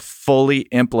 years to fully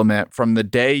implement from the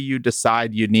day you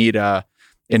decide you need a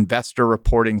investor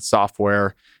reporting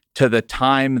software to the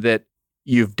time that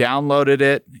you've downloaded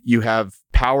it, you have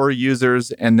power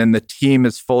users, and then the team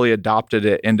has fully adopted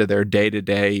it into their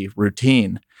day-to-day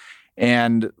routine.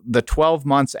 And the 12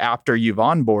 months after you've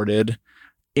onboarded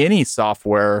any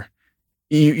software,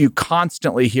 you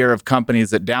constantly hear of companies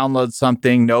that download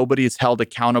something. Nobody's held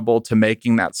accountable to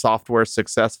making that software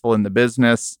successful in the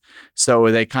business.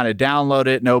 So they kind of download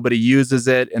it, nobody uses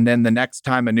it. And then the next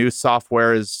time a new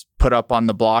software is put up on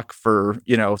the block for,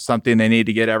 something they need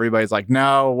to get, everybody's like,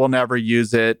 no, we'll never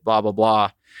use it, blah, blah, blah.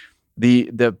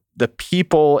 The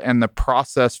people and the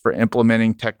process for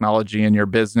implementing technology in your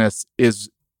business is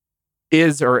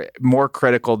or more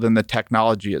critical than the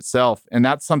technology itself. And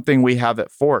that's something we have at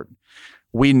Fort.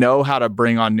 We know how to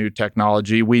bring on new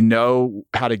technology. We know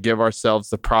how to give ourselves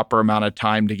the proper amount of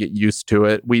time to get used to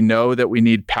it. We know that we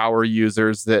need power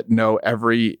users that know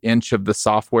every inch of the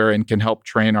software and can help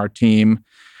train our team.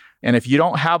 And if you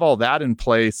don't have all that in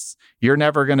place, you're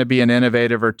never going to be an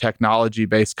innovative or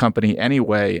technology-based company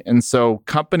anyway. And so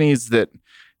companies that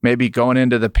maybe going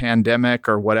into the pandemic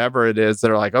or whatever it is,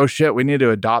 that are like, oh shit, we need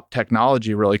to adopt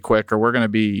technology really quick or we're going to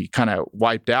be kind of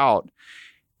wiped out.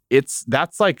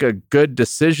 That's like a good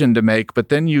decision to make. But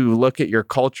then you look at your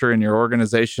culture and your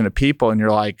organization of people and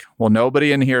you're like, well,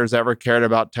 nobody in here has ever cared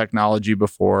about technology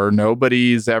before.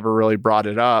 Nobody's ever really brought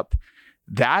it up.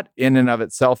 That in and of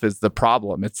itself is the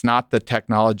problem. It's not the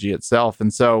technology itself.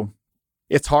 And so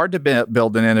it's hard to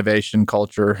build an innovation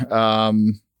culture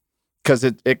because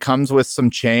it comes with some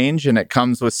change and it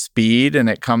comes with speed and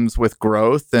it comes with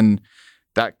growth. And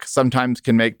that sometimes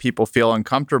can make people feel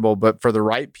uncomfortable, but for the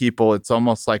right people, it's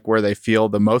almost like where they feel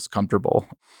the most comfortable.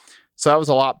 So that was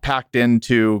a lot packed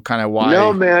into kind of why.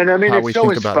 No, man. I mean, it's so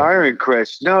inspiring,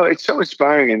 Chris. No, it's so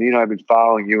inspiring. And, I've been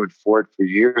following you and Ford for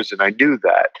years and I knew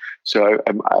that. So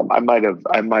I might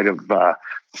have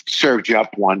served you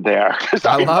up one there.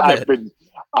 I love it.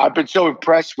 I've been so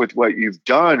impressed with what you've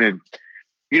done. And,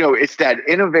 it's that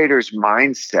innovator's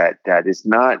mindset that is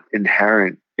not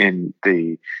inherent in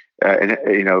the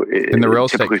in the real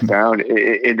estate found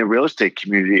in the real estate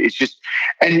community. It's just,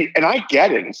 and I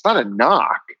get it. It's not a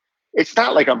knock. It's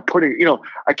not like I'm putting,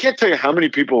 I can't tell you how many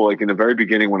people, like in the very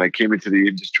beginning when I came into the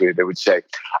industry, they would say,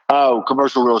 oh,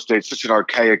 commercial real estate is such an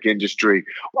archaic industry.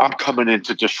 I'm coming in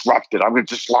to disrupt it. I'm going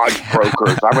to dislodge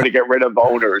brokers. I'm going to get rid of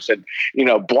owners and,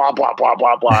 blah, blah, blah,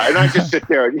 blah, blah. And I just sit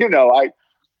there and,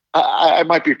 I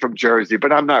might be from Jersey,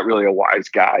 but I'm not really a wise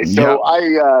guy. So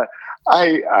yeah.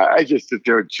 I just sit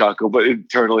there and chuckle, but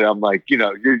internally I'm like,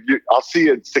 I'll see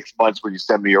you in 6 months when you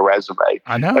send me your resume.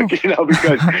 I know,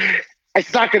 because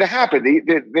it's not going to happen.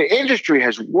 The industry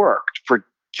has worked for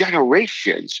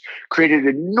generations, created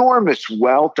enormous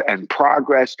wealth and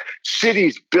progress.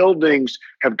 Cities, buildings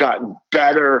have gotten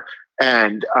better,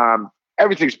 and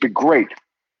everything's been great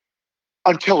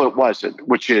until it wasn't,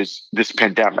 which is this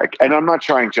pandemic. And I'm not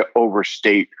trying to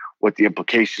overstate what the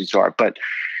implications are, but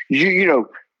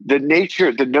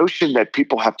the notion that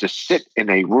people have to sit in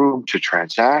a room to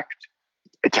transact,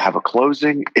 to have a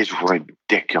closing, is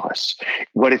ridiculous.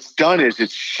 What it's done is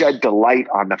it's shed the light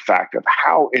on the fact of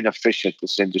how inefficient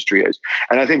this industry is.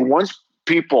 And I think once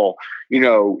people,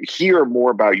 hear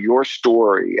more about your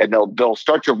story, and they'll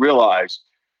start to realize,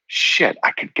 shit,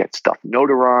 I could get stuff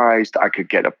notarized. I could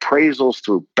get appraisals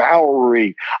through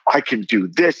Bowery. I can do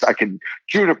this. I can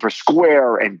Juniper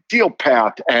Square and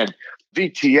DealPath and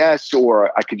VTS,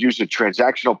 or I could use a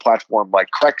transactional platform like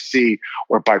CRETech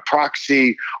or by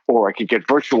proxy, or I could get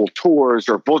virtual tours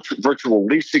or virtual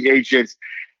leasing agents.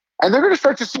 And they're going to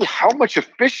start to see how much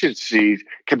efficiency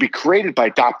can be created by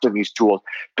adopting these tools.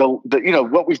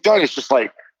 What we've done is just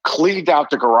like cleaned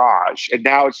out the garage. And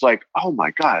now it's like, oh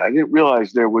my God, I didn't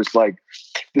realize there was like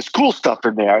this cool stuff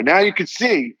in there. And now you can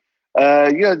see,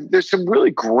 there's some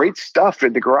really great stuff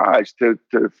in the garage to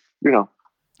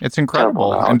It's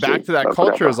incredible. And back to that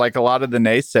culture is like a lot of the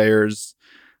naysayers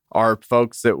are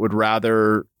folks that would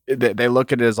rather, they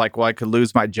look at it as like, well, I could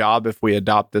lose my job if we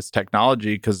adopt this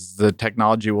technology because the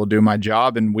technology will do my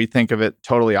job. And we think of it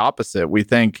totally opposite. We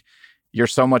think you're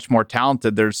so much more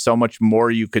talented. There's so much more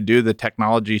you could do. The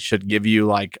technology should give you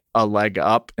like a leg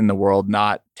up in the world,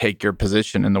 not take your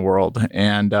position in the world.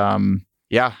 And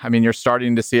Yeah, I mean, you're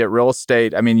starting to see it. Real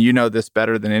estate, I mean, you know this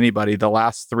better than anybody. The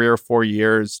last 3 or 4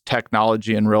 years,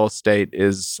 technology in real estate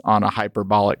is on a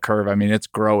hyperbolic curve. I mean, it's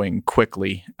growing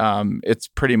quickly. It's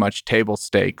pretty much table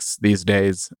stakes these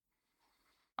days.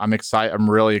 I'm excited. I'm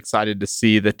really excited to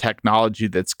see the technology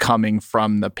that's coming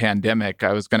from the pandemic.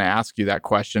 I was going to ask you that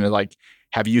question. Like,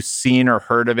 have you seen or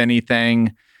heard of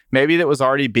anything maybe that was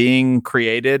already being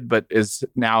created, but is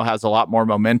now has a lot more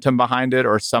momentum behind it,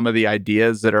 or some of the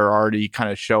ideas that are already kind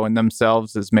of showing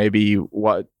themselves as maybe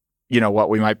what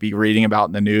we might be reading about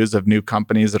in the news of new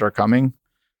companies that are coming?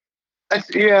 I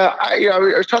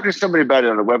was talking to somebody about it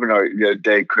on a webinar the other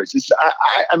day, Chris.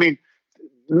 I mean,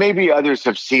 maybe others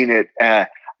have seen it.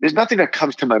 There's nothing that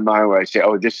comes to my mind where I say,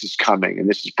 "Oh, this is coming and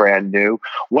this is brand new."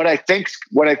 What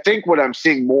I'm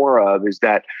seeing more of is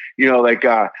that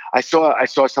I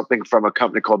saw something from a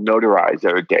company called Notarize the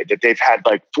other day that they've had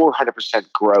like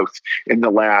 400% growth in the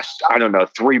last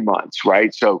 3 months,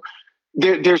 right? So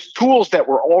there's tools that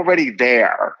were already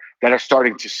there that are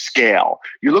starting to scale.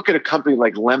 You look at a company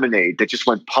like Lemonade that just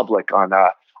went public on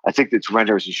I think it's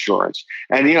renters insurance,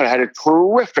 and it had a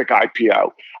terrific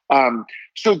IPO.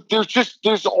 So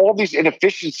there's all these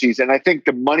inefficiencies, and I think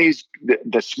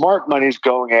the smart money's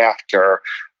going after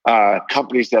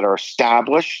companies that are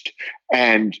established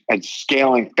and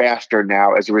scaling faster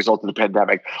now as a result of the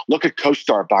pandemic. Look at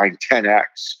CoStar buying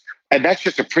 10x. And that's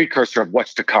just a precursor of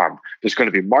what's to come. There's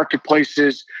going to be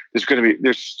marketplaces.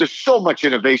 There's so much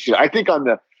innovation. I think on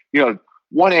the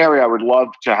one area I would love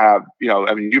to have,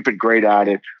 I mean, you've been great at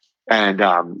it. And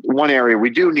one area we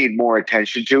do need more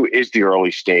attention to is the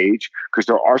early stage, because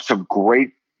there are some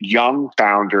great young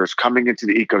founders coming into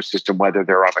the ecosystem, whether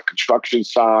they're on the construction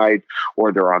side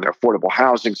or they're on the affordable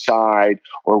housing side,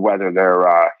 or whether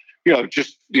they're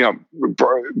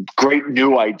great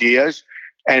new ideas.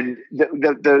 And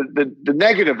the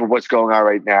negative of what's going on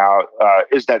right now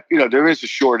is that there is a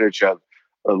shortage of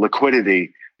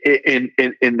liquidity in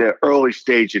the early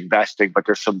stage investing, but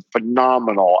there's some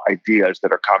phenomenal ideas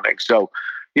that are coming. So,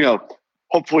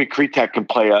 hopefully CRETech can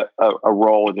play a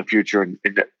role in the future in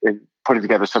putting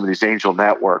together some of these angel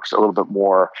networks a little bit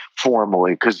more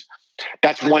formally, because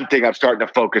that's one thing I'm starting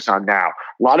to focus on now.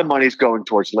 A lot of money's going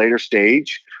towards later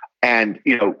stage. And,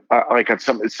 like on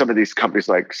some of these companies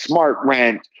like Smart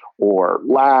Rent or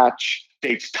Latch,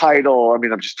 States Title. I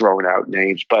mean, I'm just throwing out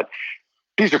names, but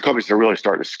these are companies that are really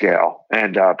starting to scale.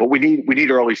 And but we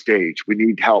need early stage. We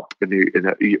need help in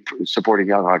supporting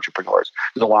young entrepreneurs.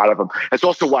 There's a lot of them. That's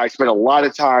also why I spent a lot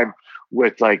of time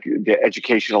with like the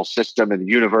educational system and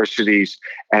the universities,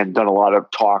 and done a lot of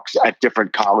talks at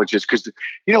different colleges, because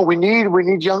we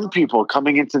need young people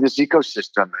coming into this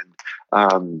ecosystem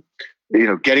and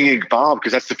getting involved,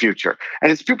 because that's the future.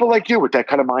 And it's people like you with that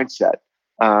kind of mindset.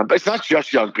 But it's not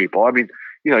just young people. I mean,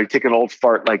 you take an old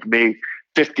fart like me,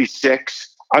 56.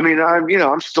 I mean,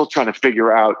 I'm still trying to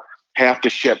figure out half the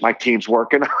shit my team's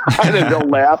working on, and they'll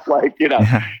laugh like, did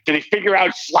he figure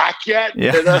out Slack yet?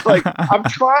 Yeah. And I'm like, I'm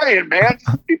trying, man.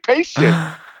 Just be patient.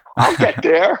 I'll get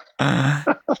there.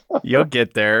 You'll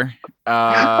get there.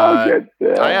 I'll get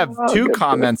there. I have two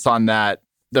comments on that.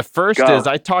 The first is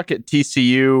I talk at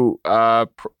TCU to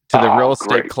the Real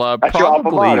Estate Club. That's your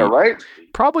alma mater, right?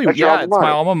 Probably, That's yeah, it's my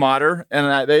alma mater.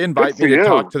 And they invite me to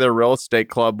talk to their Real Estate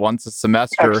Club once a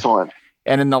semester. Excellent.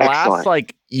 And in the last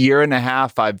year and a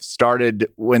half, I've started,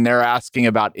 when they're asking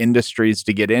about industries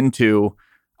to get into,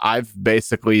 I've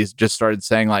basically just started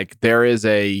saying there is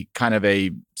a kind of a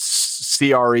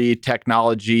CRE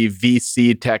technology,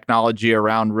 VC technology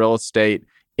around real estate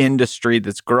industry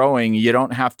that's growing. You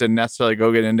don't have to necessarily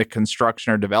go get into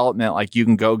construction or development. You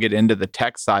can go get into the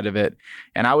tech side of it.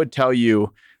 And I would tell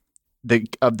you,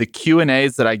 of the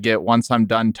Q&As that I get once I'm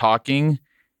done talking,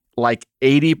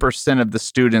 80% of the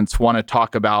students want to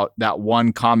talk about that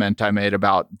one comment I made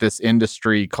about this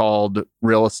industry called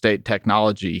real estate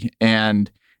technology. And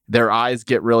their eyes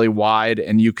get really wide,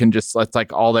 and you can just, that's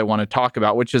all they want to talk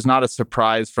about, which is not a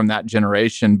surprise from that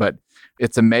generation. But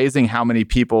it's amazing how many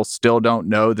people still don't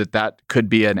know that could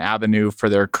be an avenue for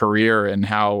their career, and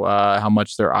how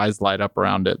much their eyes light up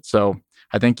around it. So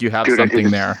I think you have something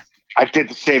there. I did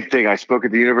the same thing. I spoke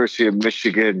at the University of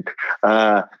Michigan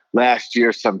last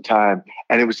year sometime,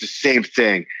 and it was the same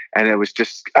thing. And I was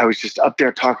just up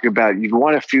there talking about, you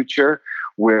want a future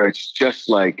where it's just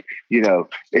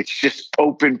it's just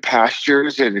open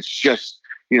pastures, and it's just,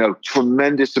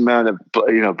 tremendous amount of,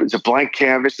 it's a blank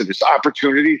canvas, and there's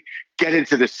opportunity. Get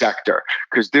into the sector,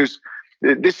 because this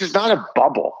is not a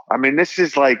bubble. I mean, this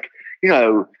is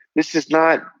this is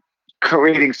not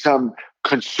creating some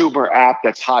consumer app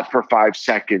that's hot for 5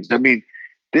 seconds. I mean,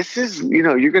 this is,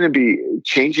 you're going to be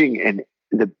changing an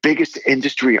the biggest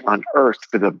industry on earth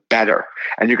for the better.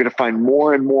 And you're going to find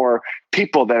more and more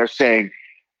people that are saying,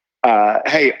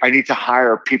 hey, I need to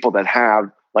hire people that have,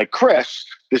 like Chris,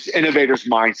 this innovator's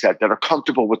mindset, that are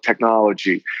comfortable with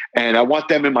technology. And I want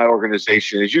them in my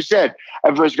organization. As you said,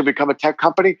 everybody's going to become a tech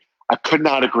company. I could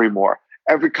not agree more.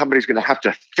 Every company is going to have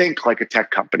to think like a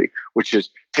tech company, which is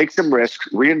take some risks,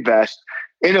 reinvest,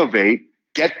 innovate,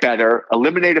 get better,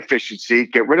 eliminate efficiency,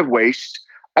 get rid of waste.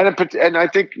 And I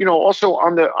think, also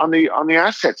on the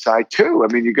asset side too.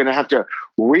 I mean, you're going to have to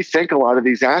rethink a lot of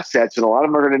these assets, and a lot of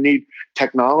them are going to need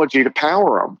technology to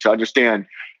power them, to understand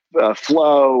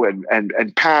flow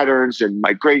and patterns and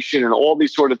migration and all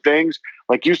these sort of things.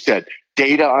 Like you said,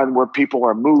 data on where people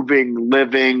are moving,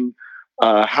 living,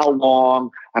 how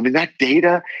long. I mean, that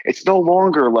data, it's no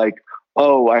longer like,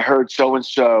 oh, I heard so and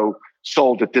so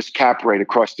sold at this cap rate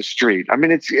across the street. I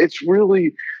mean, it's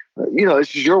really,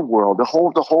 this is your world. The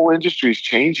whole industry is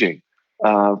changing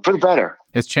for the better.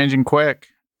 It's changing quick.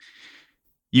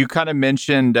 You kind of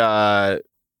mentioned, every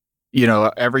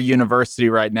university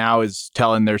right now is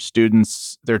telling their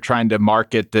students, they're trying to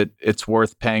market that it's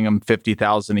worth paying them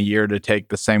 $50,000 a year to take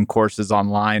the same courses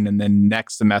online. And then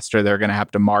next semester, they're going to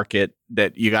have to market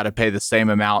that you got to pay the same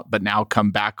amount, but now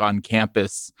come back on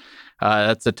campus.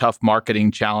 That's a tough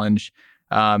marketing challenge.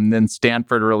 Then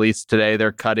Stanford released today,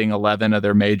 they're cutting 11 of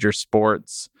their major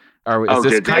sports. Is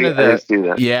this kind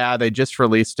of yeah, they just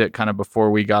released it kind of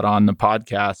before we got on the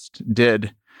podcast.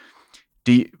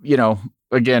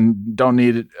 Again, don't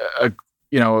need a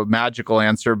magical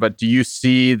answer, but do you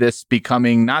see this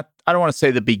becoming I don't want to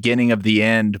say the beginning of the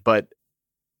end, but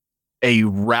a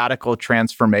radical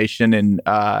transformation in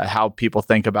how people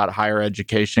think about higher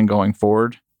education going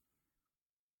forward?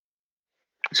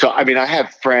 So, I mean, I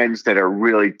have friends that are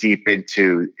really deep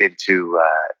into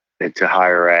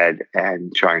higher ed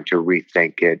and trying to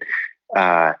rethink it.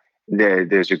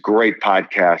 There's a great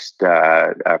podcast,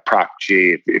 Prop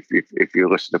G. If you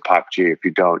listen to Prop G, if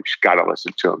you don't, you've got to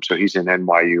listen to him. So he's an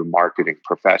NYU marketing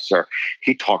professor.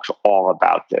 He talks all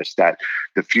about this, that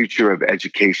the future of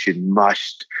education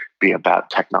must be about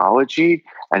technology,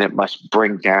 and it must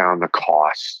bring down the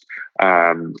cost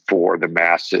for the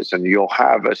masses. And you'll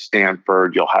have a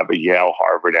Stanford, you'll have a Yale,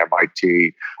 Harvard,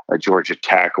 MIT, a Georgia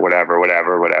Tech, whatever.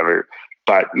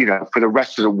 But, for the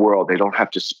rest of the world, they don't have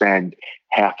to spend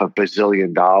 $500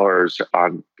 million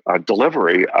on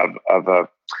delivery of a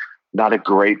not a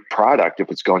great product if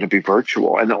it's going to be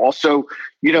virtual. And also,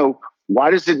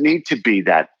 why does it need to be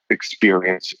that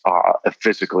experience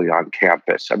physically on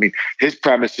campus? I mean, his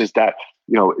premise is that,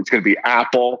 it's going to be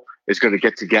Apple is going to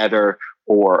get together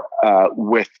or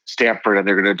with Stanford, and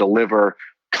they're going to deliver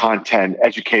content,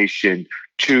 education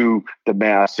to the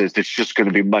masses. That's just going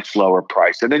to be much lower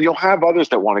price. And then you'll have others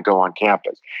that want to go on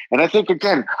campus. And I think,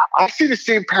 again, I see the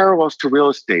same parallels to real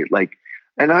estate.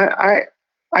 And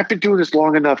I've been doing this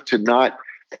long enough to not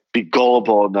be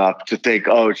gullible enough to think,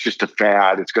 oh, it's just a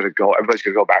fad. It's going to go, everybody's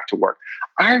going to go back to work.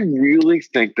 I really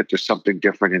think that there's something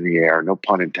different in the air. No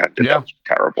pun intended. Yeah. That's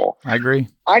terrible. I agree.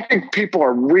 I think people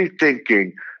are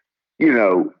rethinking,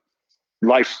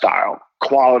 lifestyle,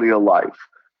 quality of life.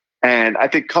 And I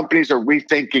think companies are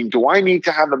rethinking, do I need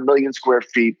to have 1 million square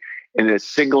feet in a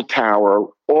single tower,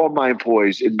 all my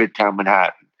employees in Midtown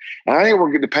Manhattan? And I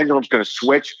think the pendulum's going to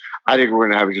switch. I think we're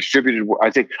going to have a distributed work. I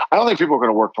don't think people are going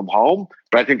to work from home,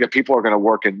 but I think that people are going to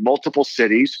work in multiple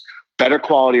cities, better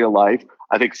quality of life.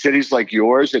 I think cities like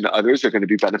yours and others are going to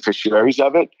be beneficiaries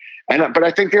of it. But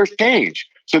I think there's change.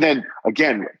 So then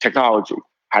again, technology.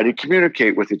 How do you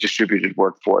communicate with a distributed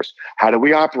workforce? How do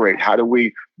we operate? How do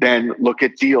we then look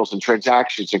at deals and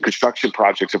transactions and construction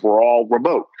projects if we're all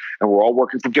remote and we're all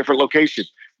working from different locations?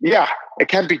 Yeah, it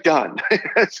can be done.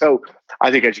 So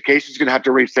I think education is going to have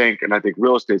to rethink, and I think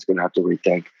real estate is going to have to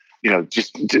rethink,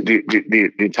 just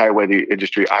the entire way the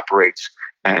industry operates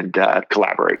and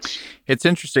collaborates. It's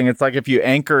interesting. It's like if you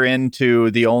anchor into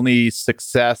the only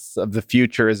success of the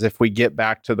future is if we get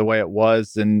back to the way it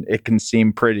was, and it can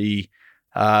seem pretty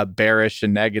bearish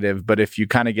and negative. But if you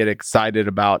kind of get excited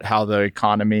about how the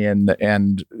economy and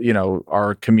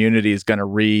our community is going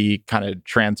to kind of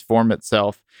transform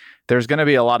itself, there's going to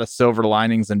be a lot of silver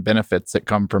linings and benefits that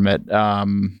come from it.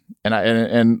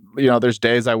 There's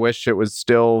days I wish it was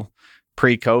still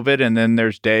pre-COVID, and then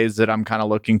there's days that I'm kind of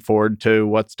looking forward to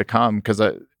what's to come. Because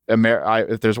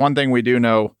if there's one thing we do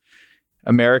know,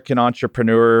 American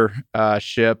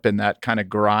entrepreneurship and that kind of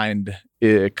grind,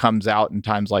 it comes out in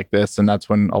times like this, and that's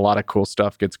when a lot of cool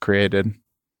stuff gets created.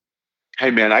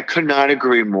 Hey man, I could not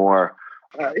agree more.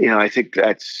 I think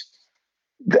that's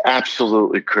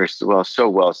Absolutely, Chris. Well, so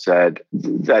well said.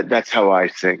 That's how I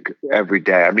think every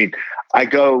day. I mean, I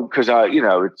go because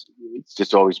it's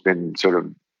just always been sort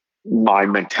of my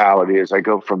mentality as I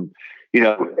go from,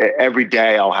 every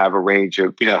day I'll have a range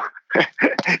of,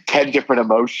 10 different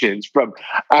emotions, from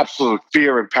absolute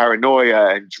fear and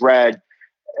paranoia and dread.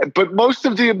 But most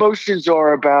of the emotions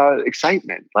are about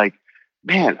excitement. Like,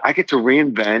 man, I get to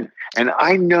reinvent, and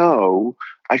I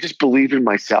just believe in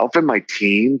myself and my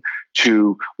team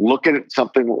to look at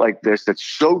something like this that's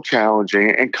so challenging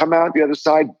and come out the other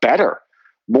side better,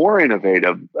 more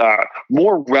innovative,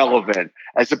 more relevant,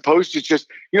 as opposed to just,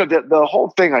 the whole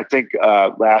thing. I think,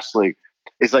 lastly,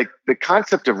 is like the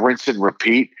concept of rinse and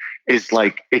repeat is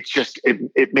like,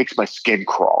 it makes my skin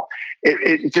crawl.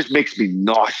 It just makes me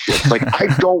nauseous. Like, I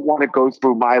don't want to go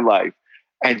through my life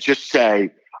and just say,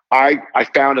 I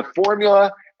found a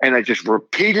formula and I just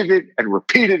repeated it and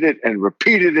repeated it and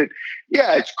repeated it.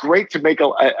 Yeah, it's great to make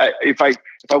if I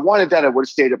wanted that, I would have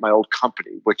stayed at my old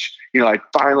company, which, I'd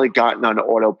finally gotten on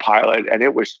autopilot and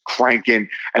it was cranking,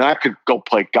 and I could go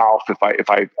play golf if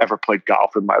I ever played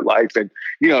golf in my life. And,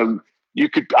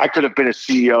 I could have been a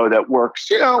CEO that works,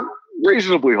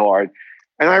 reasonably hard.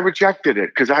 And I rejected it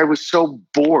because I was so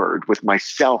bored with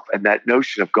myself and that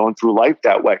notion of going through life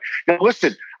that way. Now,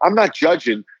 listen, I'm not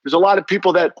judging. There's a lot of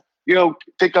people that,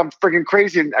 think I'm freaking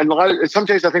crazy. And some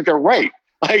days I think they're right.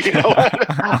 Like,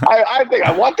 I think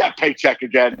I want that paycheck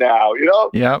again now,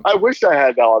 Yeah. I wish I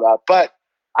had all that. But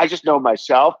I just know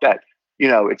myself that,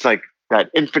 it's like that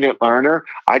infinite learner.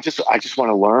 I just want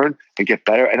to learn and get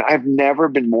better. And I've never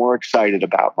been more excited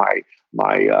about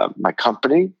my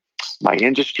company, my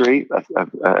industry,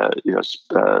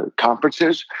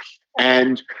 conferences,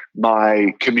 and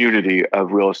my community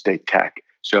of real estate tech.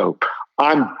 So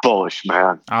I'm bullish,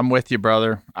 man. I'm with you,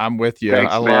 brother. I'm with you.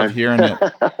 Thanks, I man. love hearing it.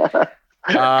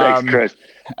 Thanks, Chris.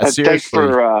 And thanks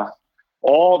for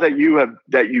all that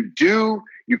you do.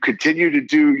 You continue to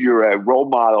do. You're a role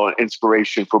model and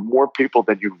inspiration for more people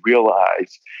than you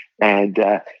realize. And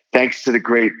thanks to the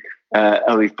great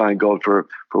Ellie Feingold for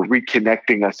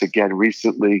reconnecting us again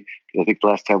recently. I think the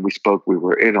last time we spoke, we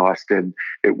were in Austin.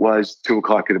 It was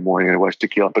 2:00 in the morning, and it was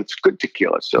tequila, but it's good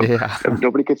tequila, so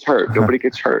nobody gets hurt. Nobody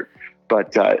gets hurt.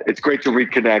 But it's great to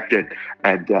reconnect it,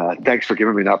 and thanks for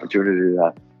giving me an opportunity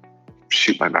to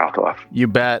shoot my mouth off. You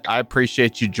bet. I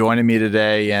appreciate you joining me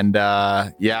today, and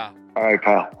yeah. All right,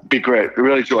 pal. Be great. I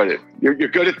really enjoyed it. You're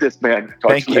good at this, man.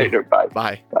 Talk to you later. Bye.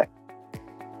 Bye. Bye.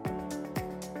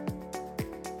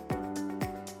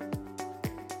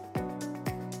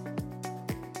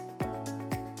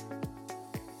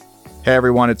 Hey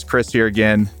everyone, it's Chris here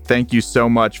again. Thank you so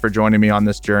much for joining me on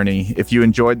this journey. If you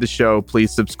enjoyed the show, please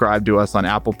subscribe to us on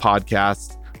Apple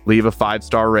Podcasts, leave a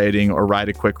 5-star rating, or write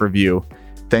a quick review.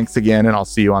 Thanks again, and I'll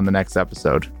see you on the next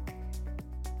episode.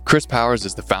 Chris Powers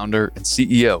is the founder and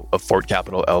CEO of Fort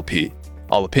Capital LP.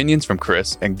 All opinions from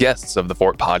Chris and guests of the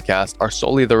Fort Podcast are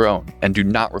solely their own and do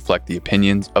not reflect the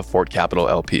opinions of Fort Capital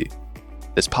LP.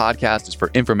 This podcast is for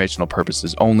informational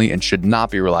purposes only and should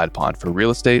not be relied upon for real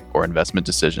estate or investment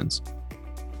decisions.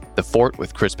 The Fort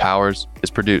with Chris Powers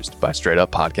is produced by Straight Up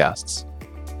Podcasts.